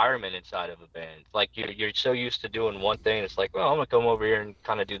environment inside of a band. Like, you're so used to doing one thing. It's like, well, I'm gonna come over here and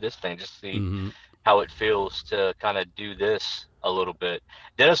kind of do this thing, just see how it feels to kind of do this a little bit.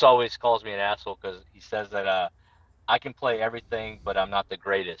 Dennis always calls me an asshole because he says that I can play everything, but I'm not the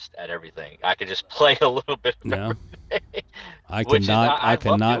greatest at everything. I can just play a little bit of everything. I Which is- I love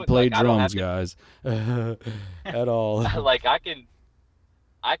cannot doing, play like, I don't drums, have guys, at all. like I can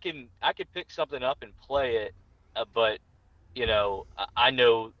pick something up and play it, but you know, I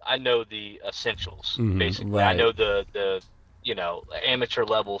know the essentials, basically. right. I know the you know, amateur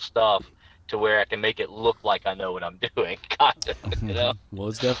level stuff to where I can make it look like I know what I'm doing, kind of, you know. Well,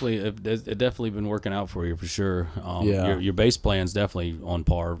 it definitely been working out for you for sure. Yeah. Your bass playing's definitely on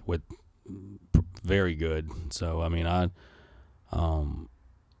par with very good. So I mean,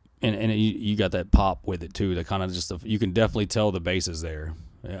 and you got that pop with it too. That kind of just you can definitely tell the bass is there.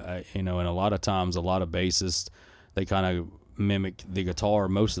 You know, and a lot of times, a lot of bassists, they kind of mimic the guitar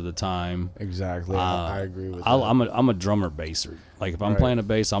most of the time. Exactly. I agree with that. I'm a drummer basser. Like if I'm Right. playing a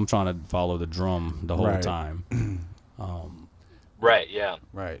bass, I'm trying to follow the drum the whole Right. time. Right, yeah.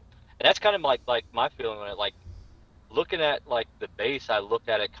 Right. And that's kind of like my feeling on it. Like, looking at like the bass, I look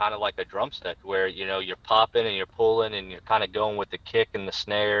at it kind of like a drum set, where, you know, you're popping and you're pulling and you're kind of going with the kick and the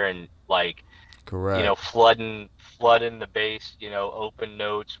snare and, like, Correct. you know, flooding the bass, you know, open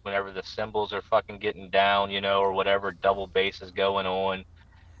notes whenever the cymbals are fucking getting down, you know, or whatever double bass is going on.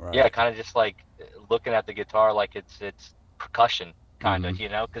 Right. Yeah, kind of just like looking at the guitar like it's percussion, kind of, you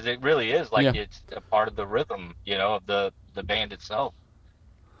know, because it really is like it's a part of the rhythm, you know, of the band itself.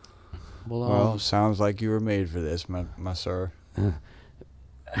 Well, sounds like you were made for this, my sir.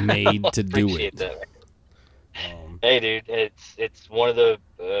 Made to do Appreciate it. that. Hey, dude, it's one of the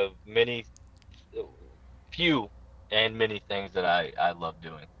few and many things that I love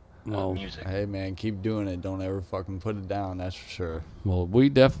doing. Well, Music. Hey, man, keep doing it. Don't ever fucking put it down. That's for sure. Well, we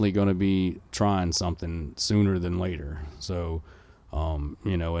definitely going to be trying something sooner than later. So,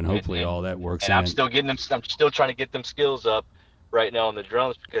 you know, and hopefully all that works And out. I'm still getting them. I'm still trying to get them skills up right now on the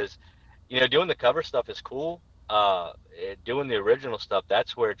drums, because, you know, doing the cover stuff is cool. Doing the original stuff,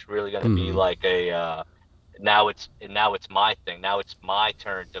 that's where it's really going to be like a. Now it's my thing. Now it's my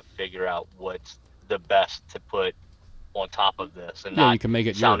turn to figure out what's the best to put on top of this and Yeah, you not can make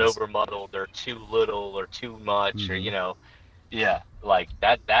it sound yours. over muddled or too little or too much or Mm-hmm. yeah, like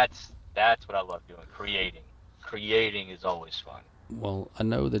that's what I love doing. Creating is always fun. Well, I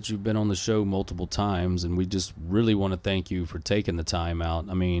know that you've been on the show multiple times, and we just really want to thank you for taking the time out.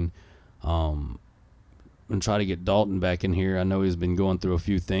 I mean, and try to get Dalton back in here. I know he's been going through a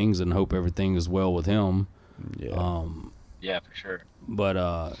few things, and hope everything is well with him. Yeah. Yeah, for sure. But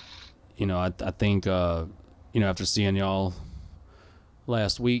I think after seeing y'all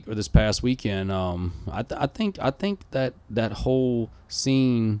last week or this past weekend, I think that whole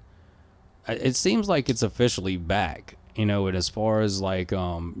scene, it seems like it's officially back. And as far as like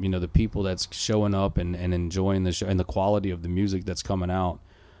the people that's showing up and enjoying the show and the quality of the music that's coming out,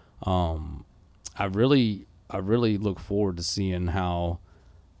 I really look forward to seeing how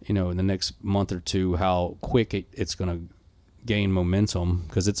in the next month or two how quick it's going to gain momentum,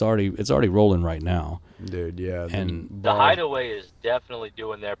 because it's already rolling right now. Dude, yeah. And The Hideaway is definitely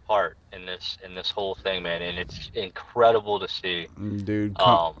doing their part in this whole thing, man, and it's incredible to see. Dude,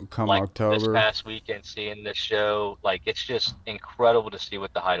 come Like this October. past weekend, seeing this show, like it's just incredible to see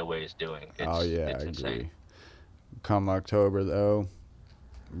what the Hideaway is doing. Oh yeah, It's I insane. agree. Come October though,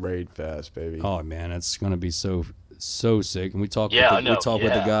 Raid Fest, baby. oh man, it's going to be so sick. And we talk Yeah, I with know, we talk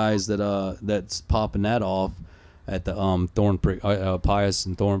with the yeah. guys that's popping that off at the Thornprick, Pius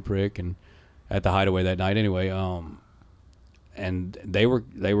and Thornprick, and at the Hideaway that night anyway. And they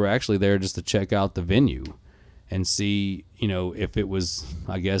were actually there just to check out the venue and see if it was,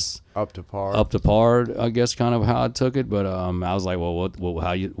 I guess, Up to par. I guess, kind of how I took it. But I was like, well,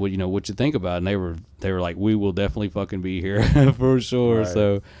 what you think about it? And they were like, we will definitely fucking be here for sure. Right.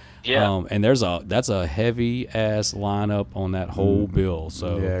 So Yeah. and that's a heavy ass lineup on that whole bill.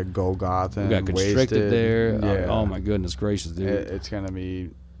 So yeah, Golgotha. we got Constricted there. Yeah. Oh my goodness gracious, dude. It's gonna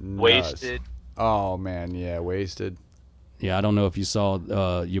be nuts. Wasted. Oh man, yeah, Wasted. Yeah, I don't know if you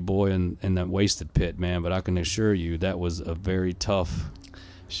saw your boy in that Wasted pit, man, but I can assure you that was a very tough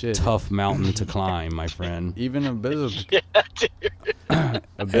mountain to climb, my friend. Even Abysm. Yeah,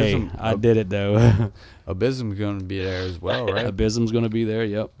 dude. Hey, I did it though. Abysm's gonna be there as well, right? Abysm's gonna be there.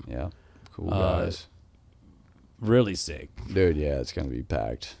 Yep, Yeah. Cool guys. really sick. Dude, yeah, it's gonna be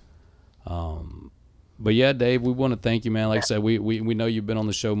packed. But yeah, Dave, we want to thank you, man. Like I said, we know you've been on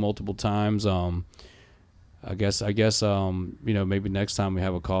the show multiple times. I guess maybe next time we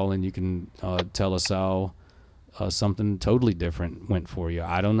have a call and you can tell us how something totally different went for you.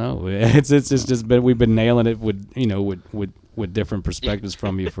 I don't know. It's just been, we've been nailing it with different perspectives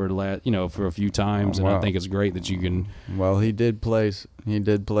from you for for a few times, and wow. I think it's great that you can. Well, he did place at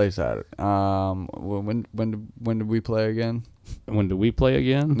it. When did we play again? When do we play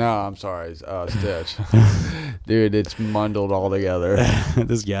again? No, I'm sorry, Stitch. Dude, it's mundled all together.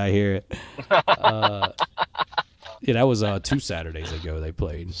 This guy here. Yeah, that was 2 Saturdays ago they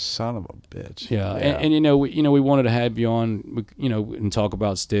played. Son of a bitch. Yeah. And we wanted to have you on, and talk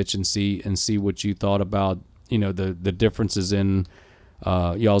about Stitch and see what you thought about the differences in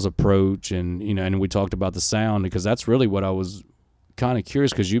y'all's approach, and and we talked about the sound, because that's really what I was kind of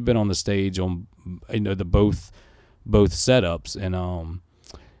curious, because you've been on the stage on the both setups,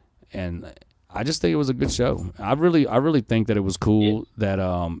 and I just think it was a good show. I really think that it was cool that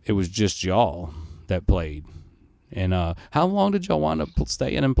it was just y'all that played. And how long did y'all wind up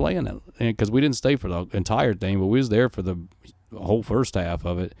staying and playing it? Because we didn't stay for the entire thing, but we was there for the whole first half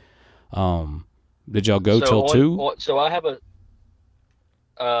of it. Did y'all go till 2? So I have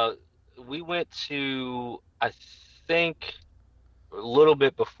we went to, I think, a little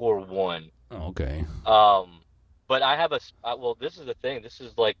bit before 1. Oh, okay. But I have well, this is the thing. This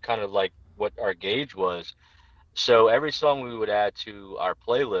is like kind of like what our gauge was. So every song we would add to our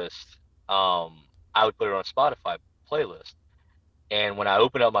playlist, I would put it on a Spotify playlist. And when I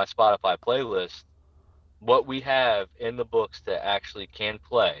open up my Spotify playlist, what we have in the books that actually can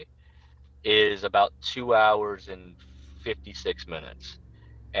play is about 2 hours and 56 minutes.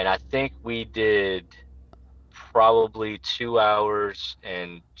 And I think we did probably 2 hours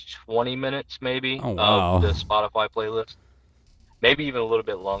and 20 minutes maybe Oh, wow. of the Spotify playlist. Maybe even a little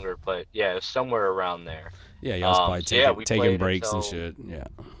bit longer, but yeah, it's somewhere around there. Yeah, y'all was probably so yeah, we taking played breaks and until- shit. Yeah.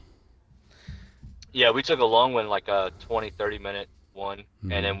 Yeah, we took a long one, like a 20-30 minute one,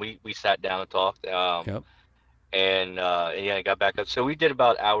 Mhm. and then we sat down and talked. Yep. And yeah, got back up. So we did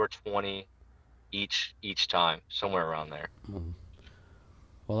about hour 20 each time, somewhere around there.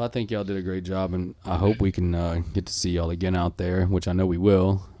 Well, I think y'all did a great job, and I hope we can get to see y'all again out there, which I know we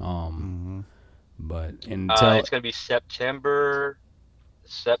will. But It's gonna be September.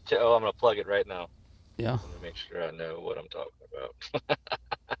 Oh, I'm gonna plug it right now. yeah. Let me make sure I know what I'm talking about.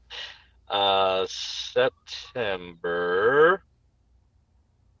 September.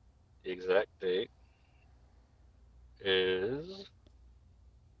 The exact date is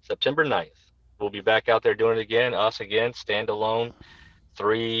September 9th. We'll be back out there doing it again. Us again, standalone,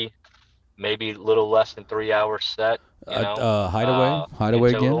 3, maybe a little less than 3 hour set. Hideaway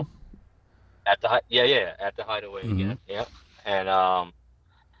In again. total. At the Hideaway Mm-hmm. again. Yep. And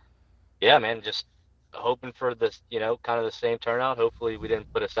yeah, man, just hoping for this, kind of the same turnout. Hopefully, we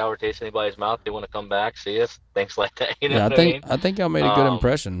didn't put a sour taste in anybody's mouth. They want to come back, see us, things like that. You know Yeah, what I mean? I think y'all made a good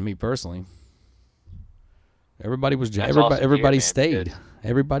impression. Me personally, everybody was That's awesome to hear, everybody man, stayed. because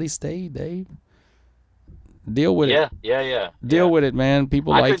Everybody stayed, Dave. Deal with it. yeah. Deal with it, man.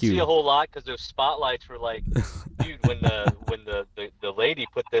 People I like couldn't see you. a whole lot because those spotlights were like, dude, when the lady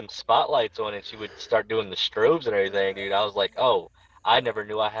put them spotlights on and she would start doing the strobes and everything, dude, I was like, oh, I never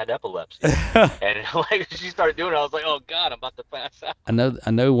knew I had epilepsy. And like she started doing it, I was like, oh God, I'm about to pass out. I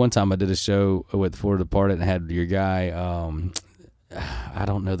know. One time I did a show with Florida Departed and had your guy. I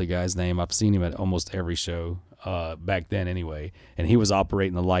don't know the guy's name. I've seen him at almost every show back then, anyway. And he was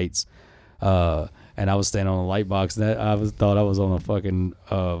operating the lights. And I was standing on a light box. And thought I was on a fucking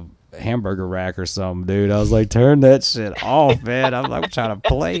hamburger rack or something, dude. I was like, turn that shit off, man. I'm like, I'm trying to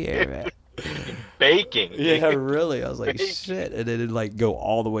play here, man. Baking. Yeah, really. I was like, Baking. shit. And then it'd like go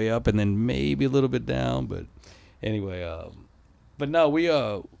all the way up and then maybe a little bit down. But anyway, but no, we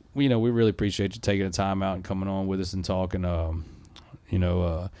really appreciate you taking the time out and coming on with us and talking.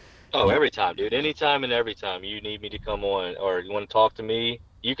 Every time, dude. Anytime and every time you need me to come on or you want to talk to me,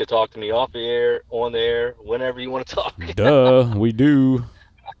 you could talk to me off the air, on the air, whenever you want to talk. Duh, we do.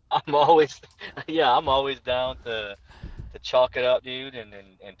 I'm always down to chalk it up, dude, and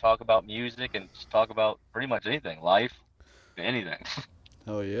talk about music and just talk about pretty much anything, life, anything.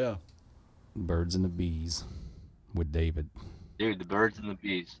 Oh yeah. Birds and the Bees with David. Dude, the birds and the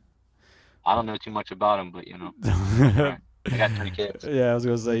bees. I don't know too much about them, but right. I got 3 kids. Yeah, I was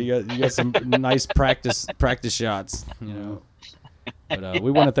gonna say you got some nice practice shots, But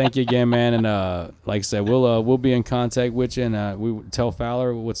we want to thank you again, man, and like I said, we'll be in contact with you, and we tell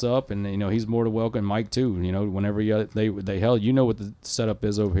Fowler what's up, and he's more than welcome. Mike too, whenever they hell, what the setup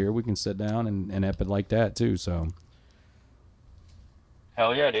is over here, we can sit down and ep it like that too. So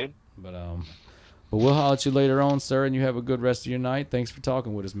Hell yeah, dude. But we'll holler at you later on, sir, and you have a good rest of your night. Thanks for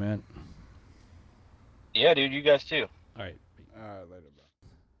talking with us, man. Yeah, dude, you guys too. All right, Later,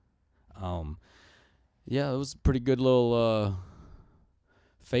 bro. Yeah, it was a pretty good little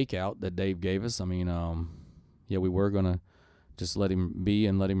fake out that Dave gave us. I mean, yeah, we were gonna just let him be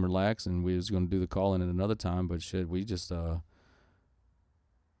and let him relax, and we was gonna do the call-in at another time, but shit, we just that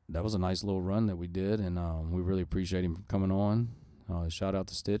was a nice little run that we did, and we really appreciate him coming on. Shout out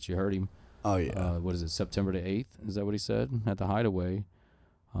to Stitch. You heard him. Oh yeah. What is it? September the 8th? Is that what he said at the Hideaway?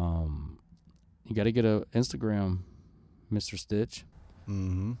 You got to get a Instagram, Mr. Stitch.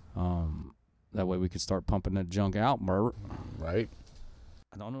 Mm-hmm. That way we could start pumping that junk out, Bert. Right.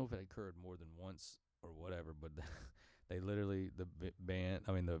 I don't know if it occurred more than once or whatever, but they literally, the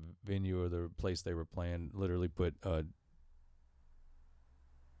venue or the place they were playing literally put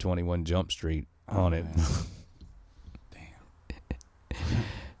 21 Jump Street on it. Damn.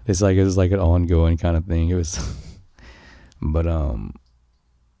 It was like an ongoing kind of thing. It was, but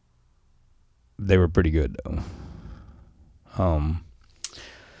they were pretty good though.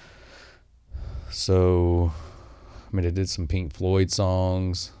 So, I mean, they did some Pink Floyd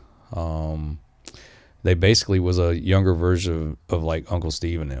songs. They basically was a younger version of like Uncle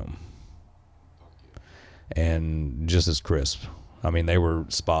Steve and them, and just as crisp. I mean, they were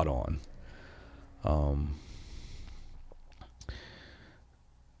spot on.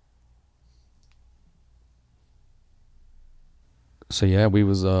 So yeah, we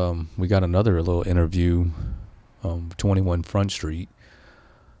got another little interview, 21 Front Street.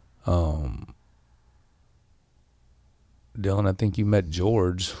 Dylan, I think you met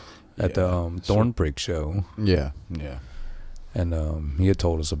George at the Thornprick show. Yeah. And he had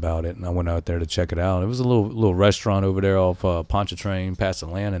told us about it, and I went out there to check it out. It was a little restaurant over there off Pontchartrain, past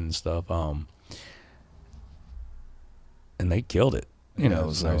Atlanta and stuff. And they killed it. It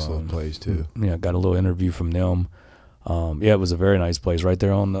was a nice little place too. Yeah, got a little interview from them. Yeah, it was a very nice place right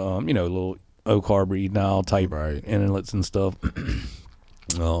there on the little Oak Harbor Edinal type inlets and stuff.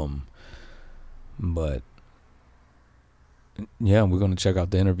 But yeah, we're gonna check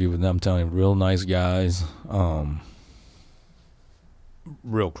out the interview with them. I'm telling you, real nice guys.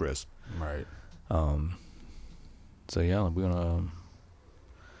 Real crisp. Right. So yeah, we're gonna.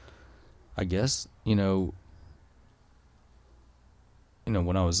 I guess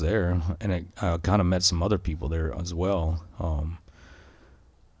when I was there, and I kind of met some other people there as well.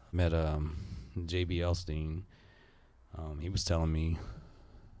 met JB Elstein. He was telling me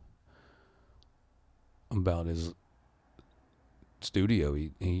about his studio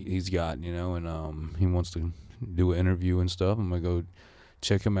he's got, you know, and he wants to do an interview and stuff. I'm gonna go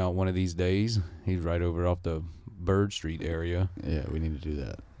check him out one of these days. He's right over off the Bird Street area. Yeah, we need to do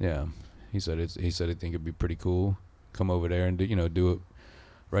that. Yeah, he said he think it'd be pretty cool. Come over there and do it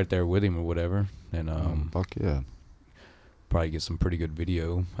right there with him or whatever, and fuck yeah, probably get some pretty good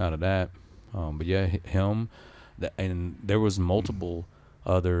video out of that. But yeah, him, and there was multiple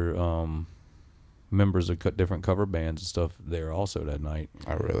other members of different cover bands and stuff there also that night.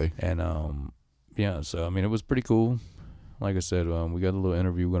 Oh, really? And yeah, so I mean, it was pretty cool. Like I said, we got a little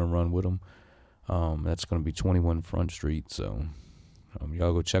interview we're gonna run with them. That's gonna be 21 Front Street. So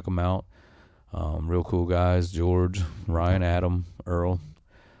y'all go check them out. Real cool guys: George, Ryan, Adam, Earl.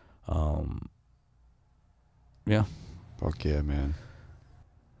 Yeah. Fuck yeah, man.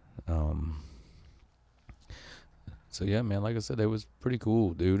 So yeah, man. Like I said, it was pretty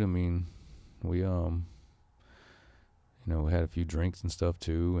cool, dude. I mean, we we had a few drinks and stuff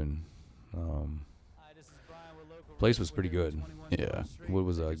too, and place was pretty good. Yeah. What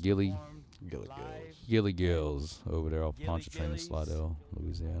was Gilly Gilly Gills over there off Pontchartrain in Slidell,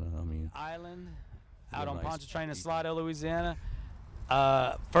 Louisiana. I mean, Island out Real on nice Pontchartrain in people. Slidell, Louisiana.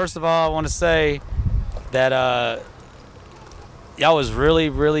 First of all, I want to say that y'all was really,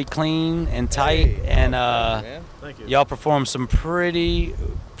 really clean and tight, and Thank you. y'all performed some pretty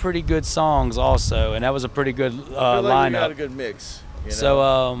good songs also, and that was a pretty good I feel like we lineup. got a good mix. You know?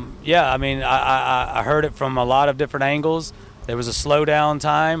 So yeah, I mean, I heard it from a lot of different angles. There was a slowdown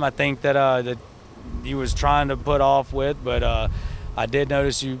time, I think that you was trying to put off with, but I did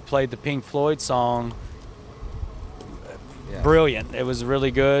notice you played the Pink Floyd song. Yeah. Brilliant. It was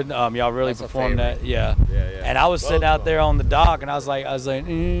really good. Y'all really That's a performed that. favorite. Yeah. Yeah. And I was sitting Both out of there them. on the dock, and I was like, I'm Right,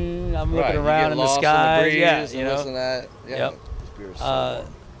 looking you around get in the lost sky. in the breeze Yeah, and you this know. and that. Yeah, Yep. it's beautiful.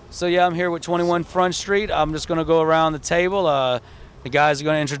 So yeah, I'm here with 21 Front Street. I'm just gonna go around the table. The guys are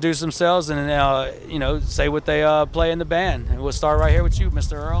gonna introduce themselves and say what they play in the band. And we'll start right here with you,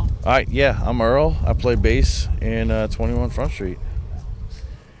 Mr. Earl. All right, yeah, I'm Earl. I play bass in 21 Front Street.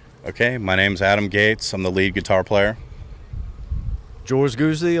 Okay, my name's Adam Gates. I'm the lead guitar player. George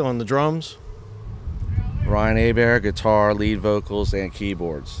Guzzi on the drums. Ryan Hebert, guitar, lead vocals, and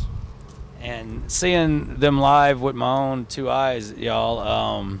keyboards. And seeing them live with my own two eyes,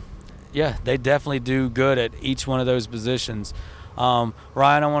 y'all, yeah, they definitely do good at each one of those positions. Ryan,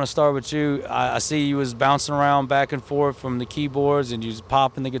 I want to start with you. I see you was bouncing around back and forth from the keyboards, and you was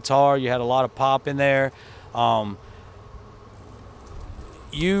popping the guitar. You had a lot of pop in there.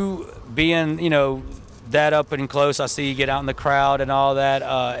 You being, that up and close, I see you get out in the crowd and all that,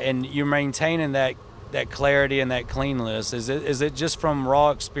 and you're maintaining that clarity and that cleanliness. Is it just from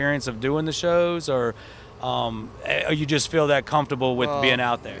raw experience of doing the shows, or you just feel that comfortable with being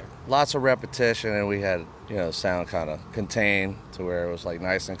out there? Lots of repetition, and we had, sound kind of contained to where it was like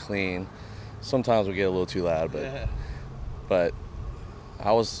nice and clean. Sometimes we get a little too loud, but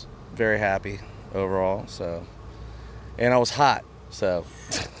I was very happy overall. So, and I was hot, so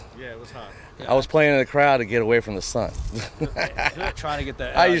Yeah, it was hot. I was playing in the crowd to get away from the sun. Trying to get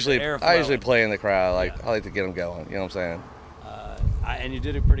that. I usually air play in the crowd. I Yeah. like to get them going. You know what I'm saying? And you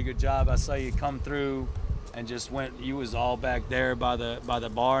did a pretty good job. I saw you come through and just went. You was all back there by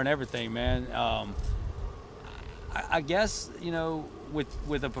the bar and everything, man. I guess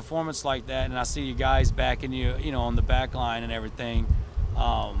with a performance like that, and I see you guys backing you, on the back line and everything.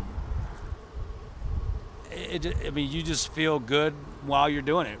 I mean, you just feel good while you're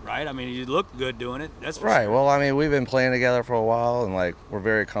doing it, right? I mean, you look good doing it. That's for Right. sure. Well, I mean, we've been playing together for a while, and we're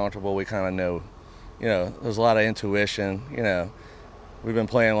very comfortable. We kind of know, there's a lot of intuition. We've been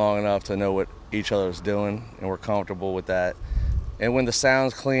playing long enough to know what each other's doing, and we're comfortable with that. And when the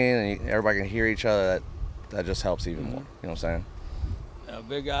sound's clean and everybody can hear each other, that just helps even more. You know what I'm saying?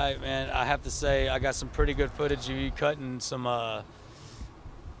 Big guy, man. I have to say, I got some pretty good footage of you cutting some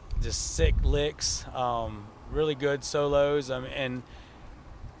just sick licks, really good solos. And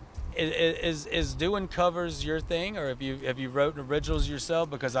is doing covers your thing, or have you wrote originals yourself?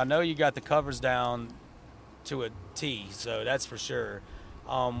 Because I know you got the covers down to a T, so that's for sure.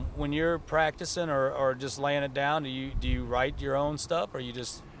 When you're practicing or just laying it down, do you write your own stuff, or you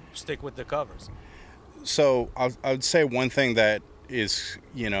just stick with the covers? So I would say one thing that is,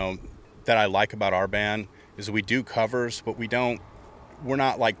 that I like about our band is we do covers, but we're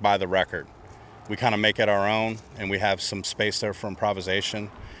not like by the record. We kind of make it our own, and we have some space there for improvisation.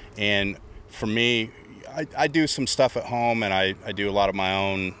 And for me, I do some stuff at home, and I do a lot of my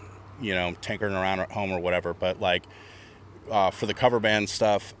own, tinkering around at home or whatever. But for the cover band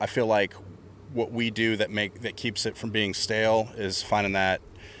stuff, I feel like what we do that keeps it from being stale is finding that,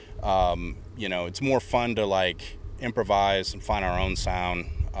 you know, it's more fun to like improvise and find our own sound,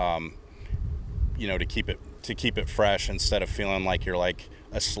 you know, to keep it fresh instead of feeling like you're like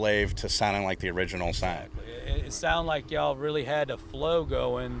a slave to sounding like the original sound. Exactly. It sounded like y'all really had a flow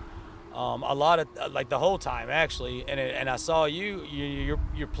going, a lot of like the whole time actually, and I saw you're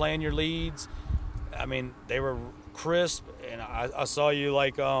playing your leads. I mean, they were crisp, and I saw you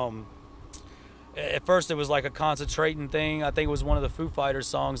like at first it was like a concentrating thing. I think it was one of the Foo Fighters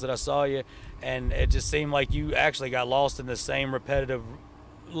songs that I saw you, and it just seemed like you actually got lost in the same repetitive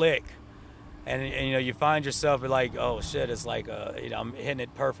lick. And you know, you find yourself like, oh shit, it's like you know, I'm hitting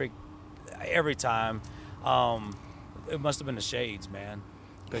it perfect every time. It must have been the shades, man,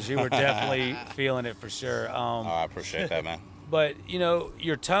 because you were definitely feeling it for sure. Oh, I appreciate that, man. But you know,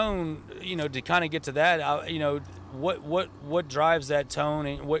 your tone, you know, to kind of get to that, you know, what drives that tone,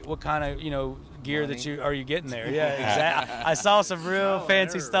 and what kind of, you know, gear Money. that are you getting there? Yeah, exactly. I saw some real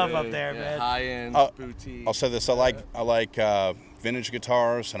fancy stuff up there, man. High end boutique. I'll say this: I like vintage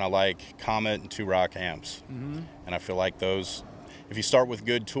guitars, and I like Comet and 2 Rock amps. And I feel like those, if you start with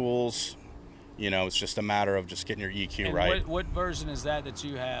good tools, you know, it's just a matter of just getting your EQ And right. what version is that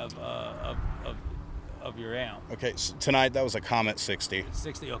you have of your amp? Okay, so tonight that was a Comet 60.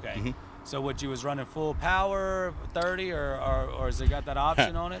 60. Okay. So what, you was running full power 30, or has it got that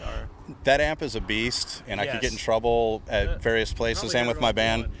option on it, or? That amp is a beast, and I could get in Yes. trouble at various places Probably and had with it my on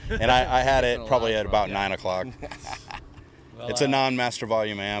band. one. And I had it Been a probably lot at of about trouble, 9 o'clock. Well, It's a non-master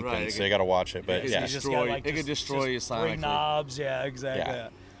volume amp, Right, and it so could- you got to watch it. But it yeah, could destroy- it could destroy you three sonically. knobs. Yeah, exactly. Yeah.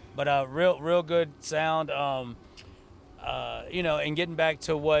 But real good sound. You know, and getting back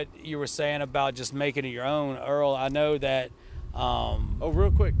to what you were saying about just making it your own, Earl, I know that. Oh,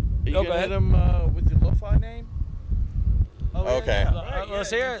 real quick. You go gonna ahead. hit him with your lo-fi name? Okay. Let's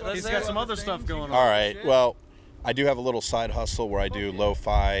hear it. He's got some other stuff going on. All right. Well, I do have a little side hustle where I do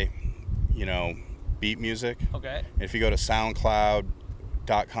lo-fi, you know, beat music. Okay. If you go to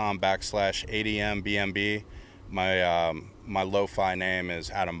soundcloud.com/ADMBMB, my lo-fi name is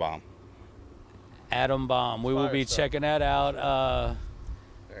Atom Bomb. Atom Bomb. We will be checking that out.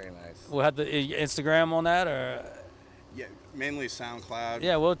 Very nice. We'll have the Instagram on that, or Yeah, mainly SoundCloud.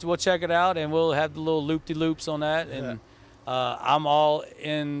 yeah, we'll check it out, and we'll have the little loop-de-loops on that. And I'm all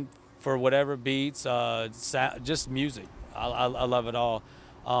in for whatever beats, just music. I love it all.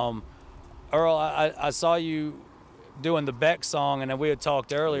 Earl, I saw you doing the Beck song, and then we had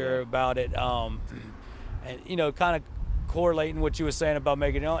talked earlier about it. And you know, kind of correlating what you were saying about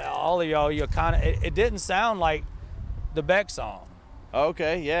making it all of y'all, you kind of, it didn't sound like the Beck song.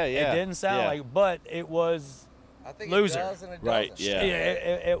 Okay, yeah. It didn't sound like, but it was. I think Loser. it does and it Right, doesn't. yeah.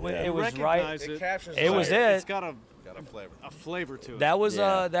 It was right. Recognize It captures It was flavor. it. It's got a flavor. flavor to it. That was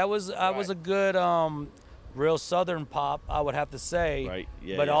Yeah. that was a good real Southern pop, I would have to say. Right,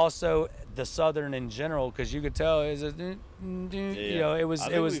 yeah, But yeah. also the Southern in general, because you could tell you know, it was I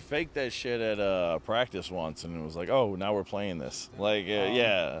it think was we faked that shit at practice once, and it was like, oh, now we're playing this. Like,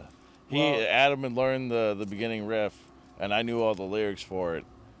 yeah. well- Adam had learned the beginning riff, and I knew all the lyrics for it.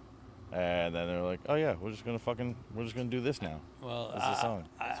 And then they're like, oh yeah, we're just gonna do this now. well. That's the song.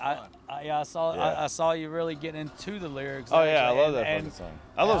 I saw you really getting into the lyrics. Oh yeah, I actually, love that and- fucking song.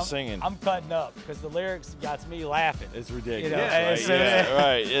 I love I'm- singing. I'm cutting up because the lyrics got me laughing. It's ridiculous. You know, right? and so- Yeah,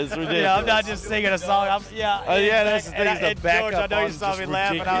 right. It's ridiculous. Yeah, I'm not just singing a song. Oh, yeah, that's the thing, is the and George, backup I know you on saw me just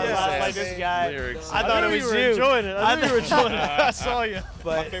laughing. I was ridiculous like, this guy. lyrics. I thought it was you. Enjoying it. I knew you were enjoying it. I saw you. My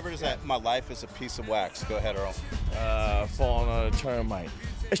But favorite is that my life is a piece of wax. Go ahead, Earl. Falling on a termite.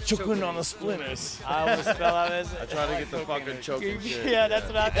 It's choking on the splinters. I almost fell out of I try to get the fucking choking shit. Yeah, that's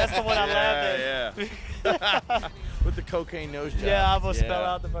the one I laughed at. Yeah. With the cocaine nose job. Yeah, I almost fell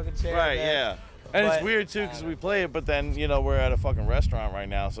out the fucking chair. Right, man. yeah. And But- it's weird too because we play it, but then we're at a fucking restaurant right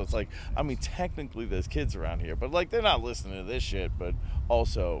now, so it's like, I mean, technically there's kids around here, but like they're not listening to this shit. But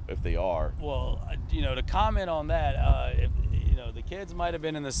also, if they are, Well, you know, to comment on that, if, you know, the kids might have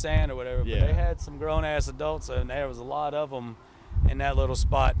been in the sand or whatever, Yeah. but they had some grown ass adults, and there was a lot of them in that little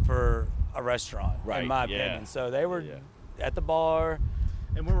spot for a restaurant, Right, in my yeah. opinion. So they were Yeah. at the bar,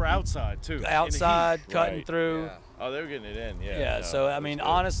 and we were outside too, outside, cutting Right. through. Yeah. Oh, they were getting it in, yeah. Yeah, no, so I it was mean, good.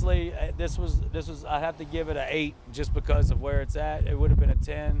 honestly, this was I have to give it an 8 just because of where it's at. It would have been a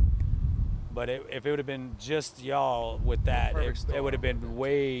 10, but if it would have been just y'all with that, Perfect it storm. would have been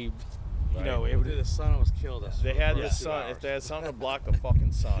way, you know, it Dude, would the sun almost killed us. They for had the the first 2 sun. hours. If they had something to block the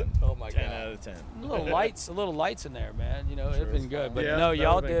fucking sun, Oh my 10 God. out of 10. a little lights in there, man. You know, it's been good, but Yeah, no, that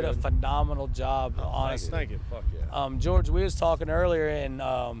y'all would've been did a good. phenomenal job, honestly. Thank you. Fuck yeah. George, we was talking earlier, and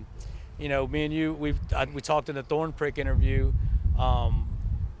you know, me and you, we talked in the Thornprick interview.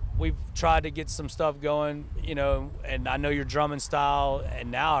 We've tried to get some stuff going, you know, and I know your drumming style, and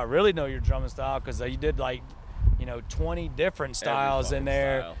now I really know your drumming style because you did like, you know, 20 different styles in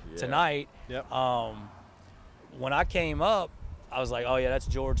there tonight. Yep. When I came up, I was like, oh yeah, that's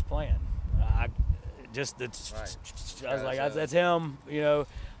George playing. I was like, that's him, you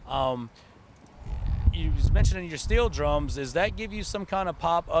know. You was mentioning your steel drums. Does that give you some kind of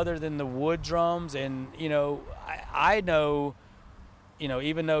pop other than the wood drums? And, you know, I know, you know,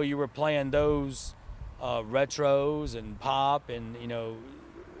 even though you were playing those retros and pop and, you know,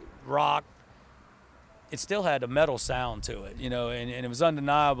 rock, it still had a metal sound to it, you know, and it was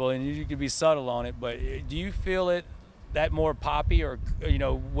undeniable, and you could be subtle on it. But do you feel it that more poppy, or, you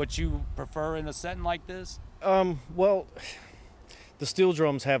know, what you prefer in a setting like this? Well, the steel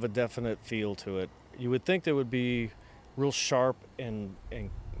drums have a definite feel to it. You would think they would be real sharp and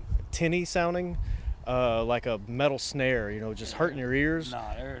tinny sounding, like a metal snare, you know, just hurting your ears.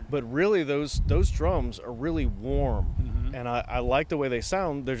 But really, those drums are really warm, and I like the way they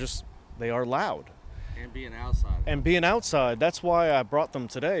sound. They are loud. And being outside. That's why I brought them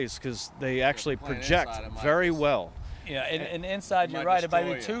today, is because they actually project very well. Yeah, and inside, you're right, it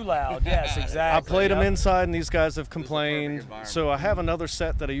might be too loud. Yes, exactly. I played them inside, and these guys have complained. So I have another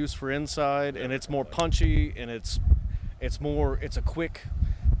set that I use for inside, and it's more punchy, and it's a quick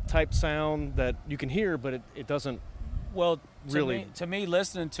type sound that you can hear, but it doesn't. Well, really. To me,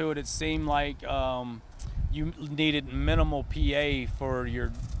 listening to it, it seemed like you needed minimal PA for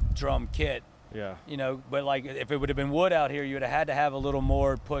your drum kit. Yeah. You know, but like if it would have been wood out here, you would have had to have a little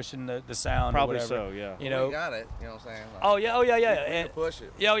more push in the sound. Probably or whatever. so, yeah. You know, we got it. You know what I'm saying? Like, oh yeah. And push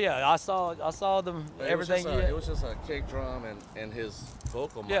it. Yeah. I saw them. Everything. It was just a kick drum and his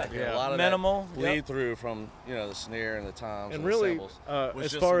vocal mic. Yeah. A lot of minimal that bleed through from, you know, the snare and the toms and and really, the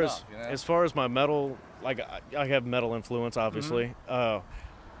cymbals. as far as my metal, like I have metal influence, obviously.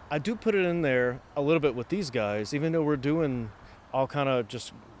 I do put it in there a little bit with these guys, even though we're doing all kind of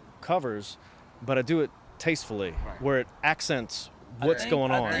just covers, but I do it tastefully, where it accents what's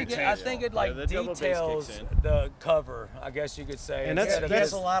going on. I think it like details the cover, I guess you could say. And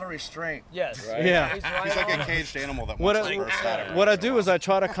that's a lot of restraint. Yes. Right? Yeah. He's like a caged animal that wants to burst out every What I once in a do while. is I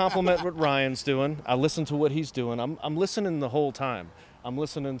try to complement what Ryan's doing. I listen to what he's doing. I'm listening the whole time. I'm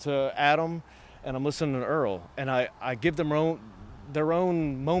listening to Adam, and I'm listening to Earl, and I give them their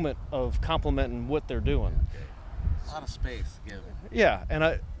own moment of complimenting what they're doing. A lot of space given. Yeah,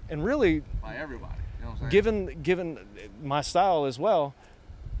 and really by everybody. You know what I'm saying? Given my style as well,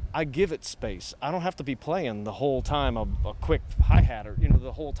 I give it space. I don't have to be playing the whole time a quick hi-hat or, you know,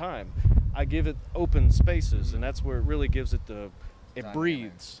 the whole time. I give it open spaces, and that's where it really gives it it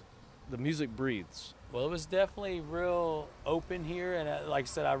breathes. The music breathes. Well, it was definitely real open here, and like I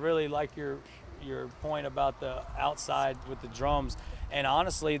said, I really like your point about the outside with the drums, and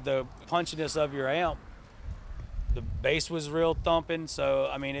honestly, the punchiness of your amp. The bass was real thumping, so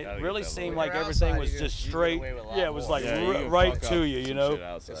I mean, it really seemed like everything was just straight. Yeah, it was like right to you, you know.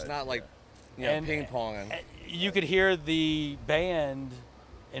 It's not like, you know, ping ponging. You could hear the band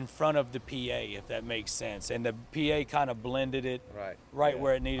in front of the PA, if that makes sense, and the PA kind of blended it right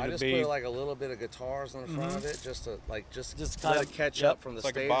where it needed to be. I just put like a little bit of guitars in front of it, just to just kind let it catch up from the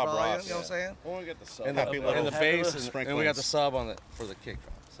like stage Bob volume. Ross. You know what I'm saying? When we get the sub. And the bass, and we got the sub on for the kick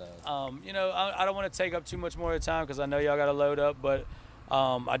drum. So. You know, I don't want to take up too much more of the time because I know y'all got to load up, but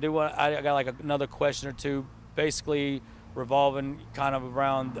I got like another question or two, basically revolving kind of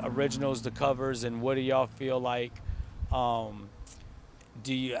around the originals, the covers, and what do y'all feel like?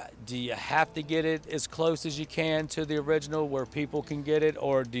 Do you have to get it as close as you can to the original where people can get it,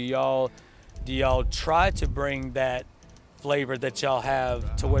 or do y'all try to bring that flavor that y'all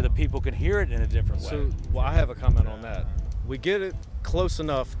have to where the people can hear it in a different way? So, well, I have a comment on that. We get it close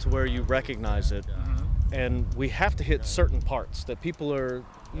enough to where you recognize it, and we have to hit certain parts that people are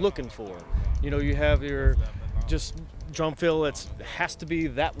looking for. You know, you have your just drum fill that has to be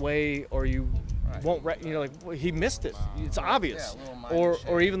that way, or you won't. You know, like, well, he missed it. It's obvious.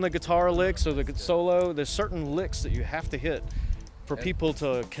 Or even the guitar licks or the solo. There's certain licks that you have to hit for people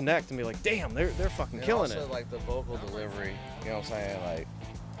to connect and be like, damn, they're fucking killing also, it. like the vocal delivery. You know what I'm saying? Like,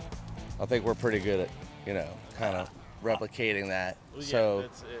 I think we're pretty good at, you know, kind of replicating that. Well, yeah, so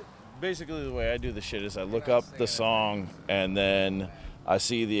that's it. Basically the way I do the shit is I look up the song and then I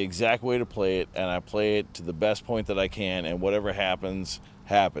see the exact way to play it and I play it to the best point that I can, and whatever happens.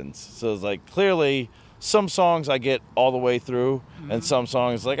 So it's like, clearly some songs I get all the way through, and some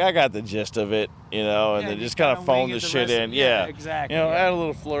songs like I got the gist of it, you know, and Yeah, then you just kind of kinda phone wing the it the shit rest of- in. yeah, Yeah, exactly, You know, yeah. add a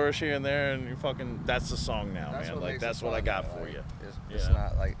little flourish here and there, and you fucking that's the song now, That's man. what Like makes that's it what I fun, got though. for Like, you. It's Yeah.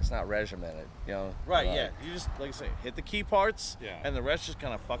 not like it's not regimented, you know. Right, yeah. You just like I say, hit the key parts, Yeah. and the rest just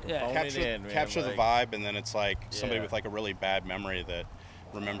kind of fucking phone capture, it in, man. capture the like, vibe, and then it's like somebody Yeah. with like a really bad memory that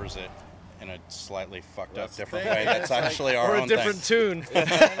remembers it in a slightly fucked up That's different the thing, way. man. That's It's like- actually our or own a different thing. tune.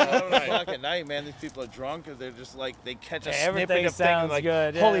 11 o'clock at night, man. These people are drunk, or they're just like they catch a Yeah, snippet everything of thing, sounds like,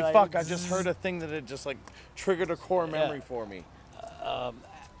 good. Yeah, holy like, fuck! I just heard a thing that it just like triggered a core memory for me.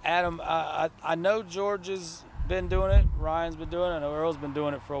 Adam, I know George has been doing it. Ryan's been doing it. I know Earl's been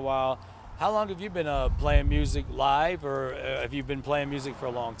doing it for a while. How long have you been playing music live, or have you been playing music for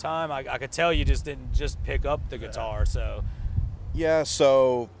a long time? I could tell you just didn't just pick up the guitar, so. Yeah,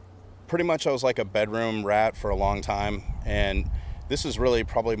 so pretty much I was like a bedroom rat for a long time, and this is really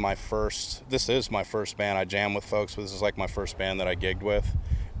probably this is my first band. I jam with folks, but this is like my first band that I gigged with,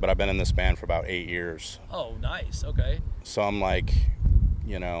 but I've been in this band for about 8 years. Oh, nice. Okay. So I'm like,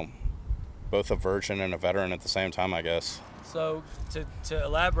 you know, both a virgin and a veteran at the same time, I guess. So to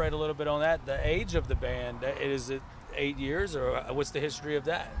elaborate a little bit on that, the age of the band, is it 8 years, or what's the history of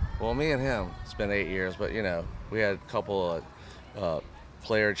that? Well, me and him, it's been 8 years, but you know, we had a couple of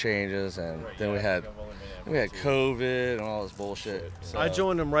player changes, and then we had COVID and all this bullshit. So, I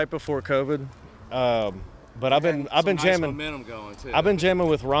joined them right before COVID, but I've been some nice jamming. momentum going too. I've been jamming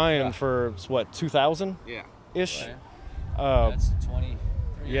with Ryan for what 2000 yeah. ish. Right. That's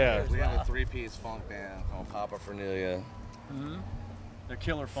 23 yeah. years. We have Wow. a three-piece funk band called Papa Fernelia. They're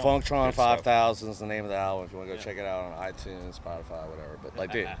killer fun. Funktron 5000 is the name of the album. If you want to go check it out on iTunes, Spotify, whatever. But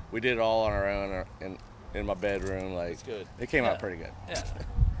like, we did it all on our own in my bedroom. Like, That's good. It came out pretty good. Yeah.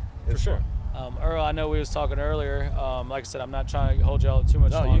 For sure. Earl, I know we was talking earlier. Like I said, I'm not trying to hold y'all too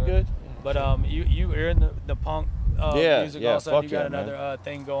much No, longer. you good? But you're in the punk music yeah, also. fuck You got yeah, man. another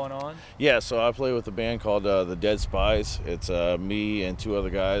thing going on. Yeah, so I play with a band called the Dead Spies. It's me and two other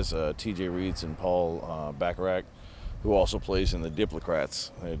guys, TJ Reeds and Paul Bacharach, who also plays in the Diplocrats.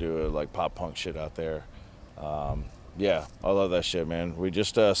 They do like pop punk shit out there. Yeah, I love that shit, man. We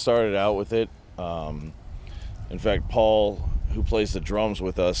just started out with it. In fact, Paul, who plays the drums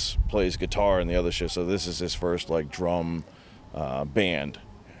with us, plays guitar and the other shit. So this is his first like drum band.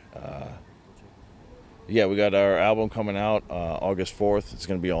 Yeah, we got our album coming out August 4th. It's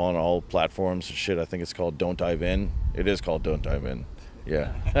going to be on all platforms and shit. I think it's called Don't Dive In. It is called Don't Dive In.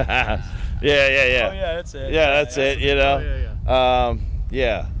 Yeah. yeah. Oh yeah, that's it. Yeah, that's it, you know. Oh,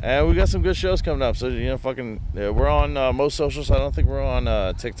 Yeah, and we got some good shows coming up. So, you know, we're on most socials. I don't think we're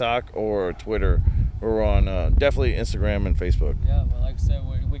on TikTok or Twitter. We're on definitely Instagram and Facebook. Yeah, well, like I said,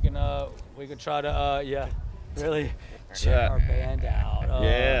 we can try to really check our band out.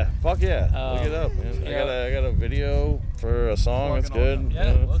 Yeah, fuck yeah. Look it up, man. yeah. I got a video for a song. It's good.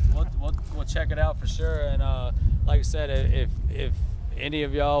 Yeah, we'll check it out for sure. And like I said, if any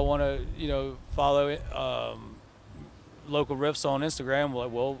of y'all want to, follow local riffs on Instagram,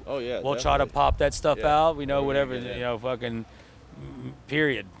 we'll definitely. try to pop that stuff Yeah. out. We know whatever, Yeah. fucking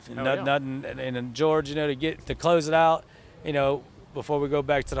period. yeah. Nothing. And George, to close it out, before we go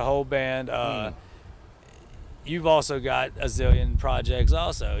back to the whole band, you've also got a zillion projects.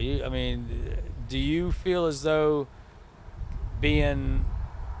 Also, do you feel as though being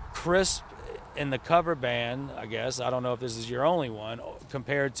crisp in the cover band, I guess, I don't know if this is your only one,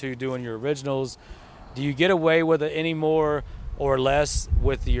 compared to doing your originals, do you get away with it any more or less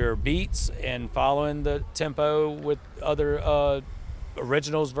with your beats and following the tempo with other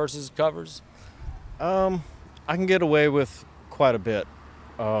originals versus covers? I can get away with quite a bit.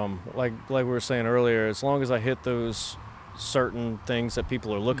 Like we were saying earlier, as long as I hit those certain things that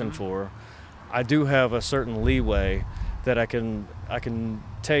people are looking for, I do have a certain leeway that I can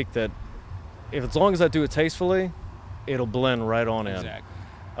take. That as long as I do it tastefully, it'll blend right on in. Exactly.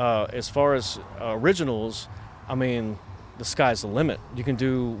 As far as originals, the sky's the limit. You can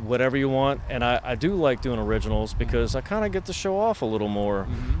do whatever you want, and I do like doing originals because I kind of get to show off a little more.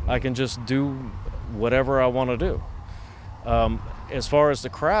 I can just do whatever I want to do. As far as the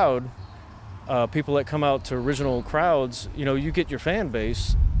crowd, people that come out to original crowds, you get your fan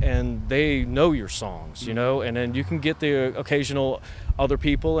base and they know your songs, and then you can get the occasional other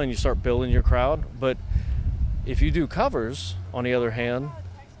people and you start building your crowd. But if you do covers, on the other hand,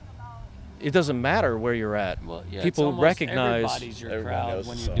 it doesn't matter where you're at. Well, yeah, people it's almost recognize everybody's your everybody crowd knows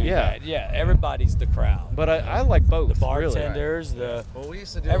when the you song. do Yeah. that. Yeah, everybody's the crowd. But I like both. The really. bartenders, Well, we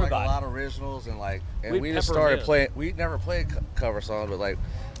used to do everybody. like a lot of originals and We'd we just pepper 'em started in. playing. We never played cover songs, but I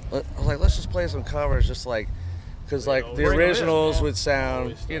was like, let's just play some covers. Just like because like the originals would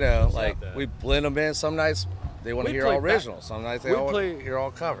sound, you know, like we blend them in. Some nights they want to hear all originals. Some nights they want to hear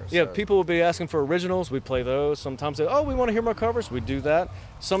all covers. Yeah, so. people will be asking for originals. We play those. Sometimes they, we want to hear more covers. We do that.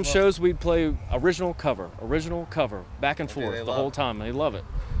 Some shows we'd play original cover, back and forth the whole time. They love it.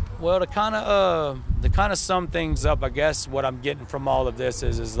 Well, to kind of sum things up, I guess what I'm getting from all of this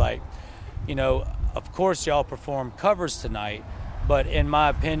is like, you know, of course y'all perform covers tonight, but in my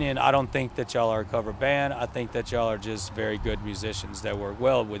opinion, I don't think that y'all are a cover band. I think that y'all are just very good musicians that work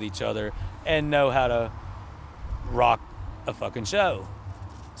well with each other and know how to rock a fucking show.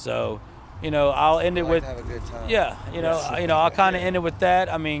 So, you know, I'll end it with, have a good time. Yeah, I'll kind of end it with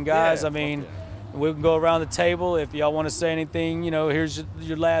that. I mean, guys, we can go around the table. If y'all want to say anything, you know, here's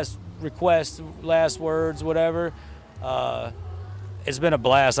your last request, last words, whatever. It's been a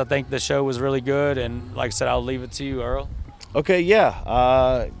blast. I think the show was really good, and like I said, I'll leave it to you, Earl. Okay,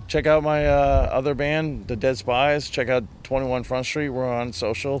 yeah. Check out my other band, the Dead Spies. Check out 21 Front Street. We're on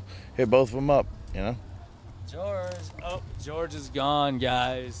social. Hit both of them up, you know. George is gone,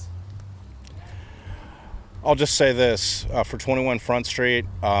 guys. I'll just say this, for 21 Front Street,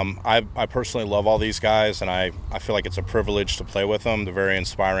 I personally love all these guys, and I feel like it's a privilege to play with them. They're very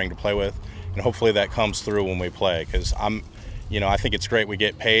inspiring to play with, and hopefully that comes through when we play, because I think it's great we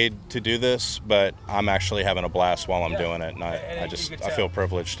get paid to do this, but I'm actually having a blast while I'm doing it, and I feel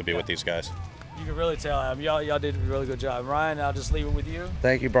privileged to be with these guys. You can really tell. Y'all did a really good job. Ryan, I'll just leave it with you.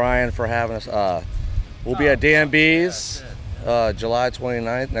 Thank you, Brian, for having us. We'll be at DMB's July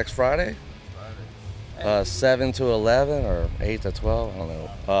 29th, next Friday. 7 to 11 or 8 to 12, I don't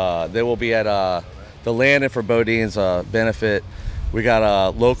know. They will be at the Landon for Bodine's benefit. We got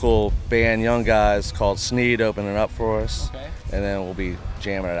a local band, young guys, called Sneed opening up for us. Okay. And then we'll be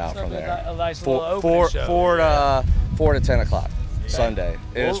jamming it out from there. A nice little opening show. 4 to 10 o'clock, Sunday.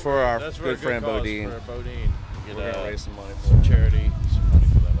 It is for our good friend Bodine. For Bodine. We're going to raise some money for charity. Some money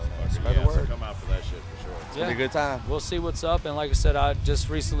for that motherfucker. Spread the word. So come out for that shit for sure. It's going to be a good time. We'll see what's up. And like I said, I just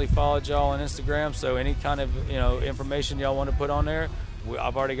recently followed y'all on Instagram, so any kind of information y'all want to put on there,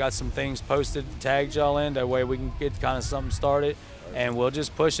 I've already got some things posted, tagged y'all in. That way we can get kind of something started, and we'll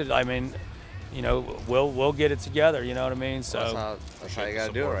just push it. I mean, we'll get it together. You know what I mean? So that's how you got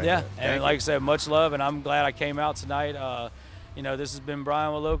to do it, right? Yeah, and like I said, much love, and I'm glad I came out tonight. This has been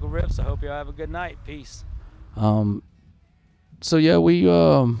Brian with Local RIFFS. I hope y'all have a good night. Peace. So yeah, we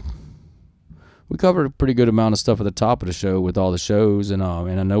covered a pretty good amount of stuff at the top of the show with all the shows, and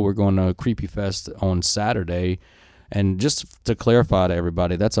I know we're going to Creepy Fest on Saturday. And just to clarify to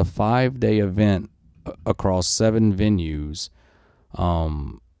everybody, that's a 5-day event across 7 venues.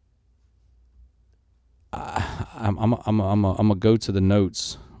 I'm gonna go to the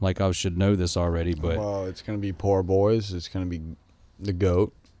notes like I should know this already, but it's gonna be Poor Boys. It's gonna be the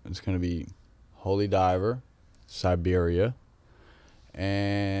Goat. It's gonna be Holy Diver, Siberia,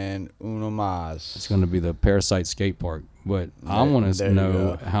 and Uno Mas. It's gonna be the Parasite Skate Park. But I want to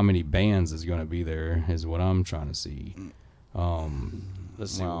know how many bands is going to be there is what I'm trying to see.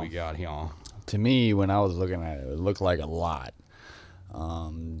 Let's see what we got here. To me, when I was looking at it, it looked like a lot.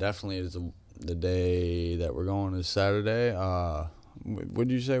 Definitely is the day that we're going is Saturday. What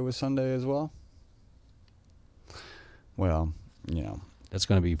did you say was Sunday as well? Well, That's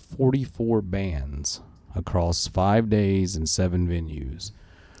going to be 44 bands across 5 days and 7 venues.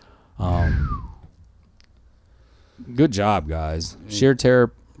 Good job, guys. Sheer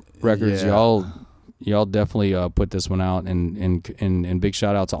Terror Records, y'all definitely put this one out, and big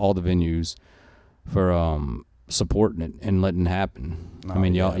shout out to all the venues for supporting it and letting it happen.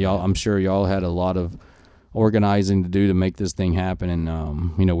 Y'all, I'm sure y'all had a lot of organizing to do to make this thing happen,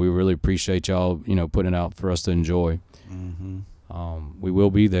 and we really appreciate y'all putting it out for us to enjoy. Mm-hmm. We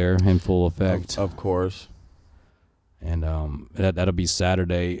will be there in full effect, of course. And that'll be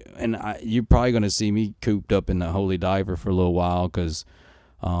Saturday. And you're probably going to see me cooped up in the Holy Diver for a little while because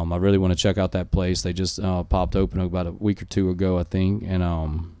I really want to check out that place. They just popped open about a week or two ago, I think. And,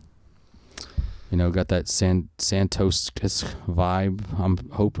 got that Santos vibe, I'm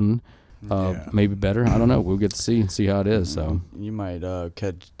hoping. Maybe better. I don't know. We'll get to see how it is. So you might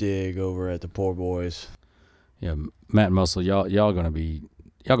catch Dig over at the Poor Boys. Yeah, Matt and Muscle, y'all gonna be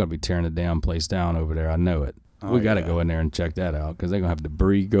tearing the damn place down over there. I know it. We got to go in there and check that out because they're going to have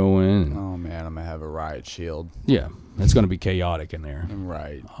debris going. Oh, man, I'm going to have a riot shield. Yeah, it's going to be chaotic in there.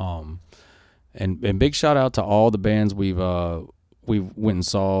 Right. And big shout out to all the bands we've went and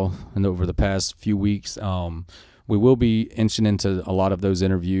saw over the past few weeks. We will be inching into a lot of those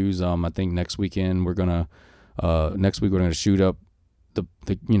interviews. I think next weekend we're going to shoot up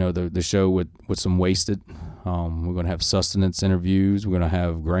the show with some Wasted. We're going to have Sustenance interviews. We're going to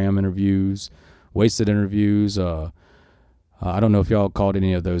have Graham interviews. wasted interviews. I don't know if y'all caught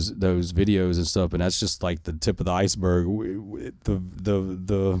any of those videos and stuff, and that's just like the tip of the iceberg.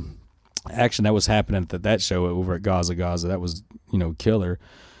 The action that was happening at that show over at Gaza, that was, you know, killer.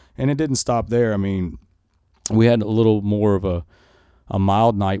 And it didn't stop there. I mean, we had a little more of a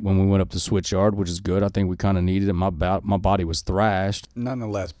mild night when we went up to Switchyard, which is good. I think we kind of needed it. My body was thrashed.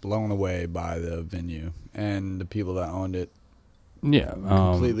 Nonetheless, blown away by the venue and the people that owned it. Yeah,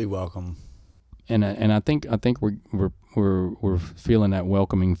 completely welcome. And I think we're feeling that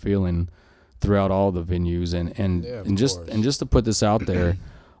welcoming feeling throughout all the venues, and just to put this out there,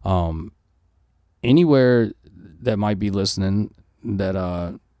 anywhere that might be listening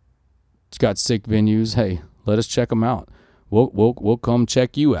that it's got sick venues, hey, let us check them out. We'll come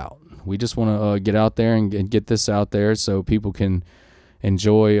check you out. We just want to get out there and get this out there so people can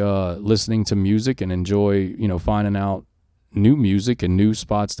enjoy listening to music and enjoy, you know, finding out new music and new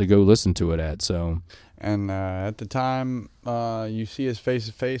spots to go listen to it at. So, and at the time you see us face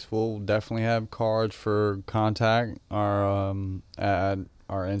to face, we'll definitely have cards for contact our at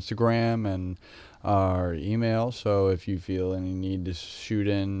our Instagram and our email. So if you feel any need to shoot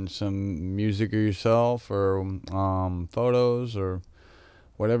in some music of yourself or photos or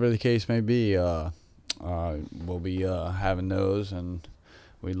whatever the case may be, we'll be having those, and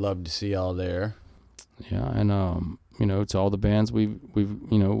we'd love to see y'all there. Yeah, and you know, to all the bands we've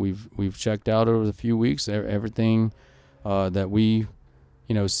checked out over the few weeks, everything that we,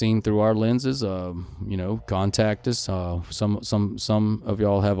 you know, seen through our lenses, you know, contact us. Some of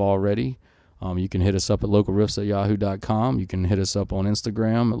y'all have already. You can hit us up at localriffs@yahoo.com. You can hit us up on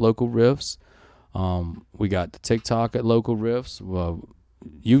Instagram at localriffs. We got the TikTok at Local Riffs,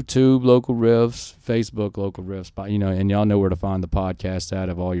 YouTube Local Riffs, Facebook Local Riffs. You know, and y'all know where to find the podcast at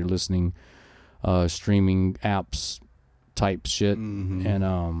of all your listening streaming apps type shit. Mm-hmm.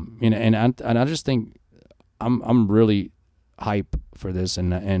 And you know, and I just think I'm really hype for this,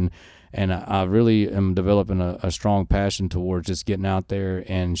 and I really am developing a strong passion towards just getting out there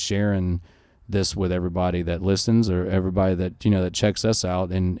and sharing this with everybody that listens or everybody that, you know, that checks us out.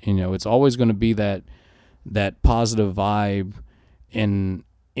 And, you know, it's always going to be that positive vibe in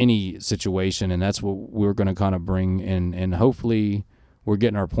any situation, and that's what we're going to kind of bring, and hopefully we're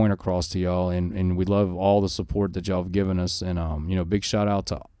getting our point across to y'all, and we love all the support that y'all have given us. And you know, big shout out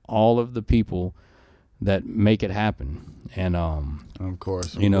to all of the people that make it happen, and of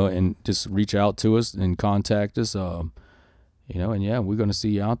course, you know, and just reach out to us and contact us, you know, and yeah, we're going to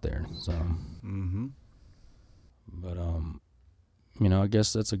see you out there. So but you know, I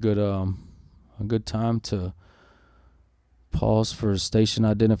guess that's a good time to pause for station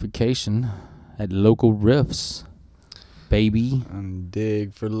identification at Local Riffs, baby. And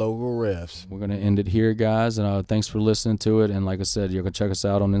dig for Local Riffs. We're going to end it here, guys, and thanks for listening to it. And like I said, you can check us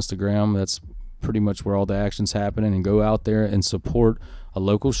out on Instagram. That's pretty much where all the action's happening. And go out there and support a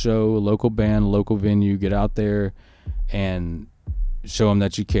local show, a local band, a local venue. Get out there and show them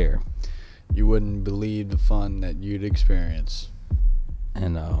that you care. You wouldn't believe the fun that you'd experience.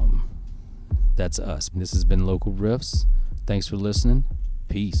 And that's us. This has been Local Riffs. Thanks for listening.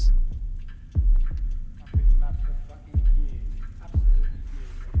 Peace.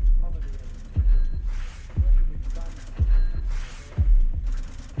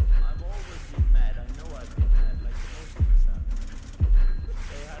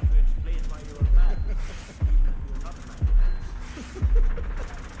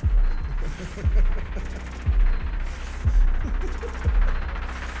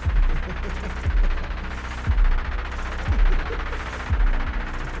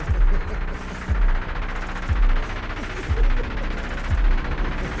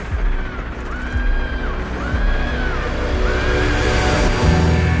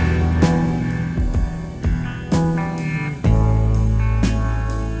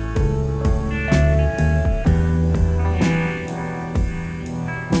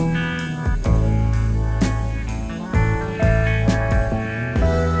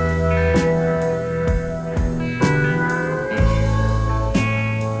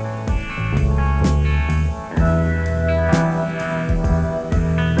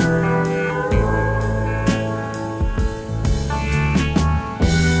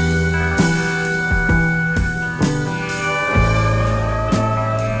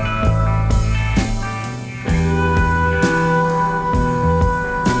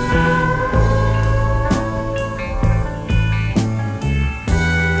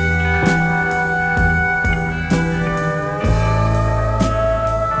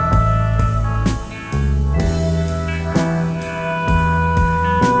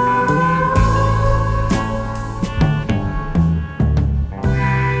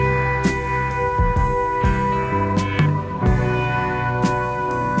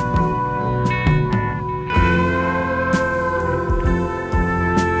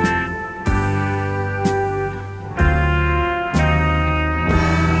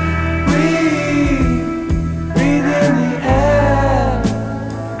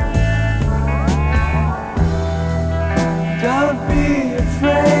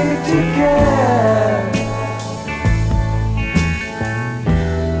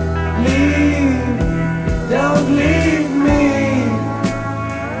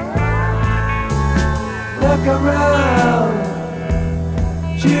 look around,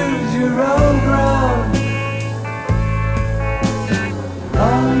 choose your own ground.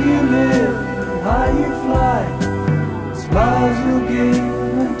 Long you live and high you fly, smiles you'll give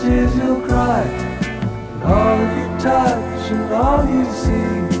and tears you'll cry. And all you touch and all you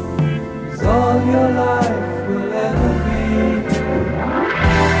see is all your life will ever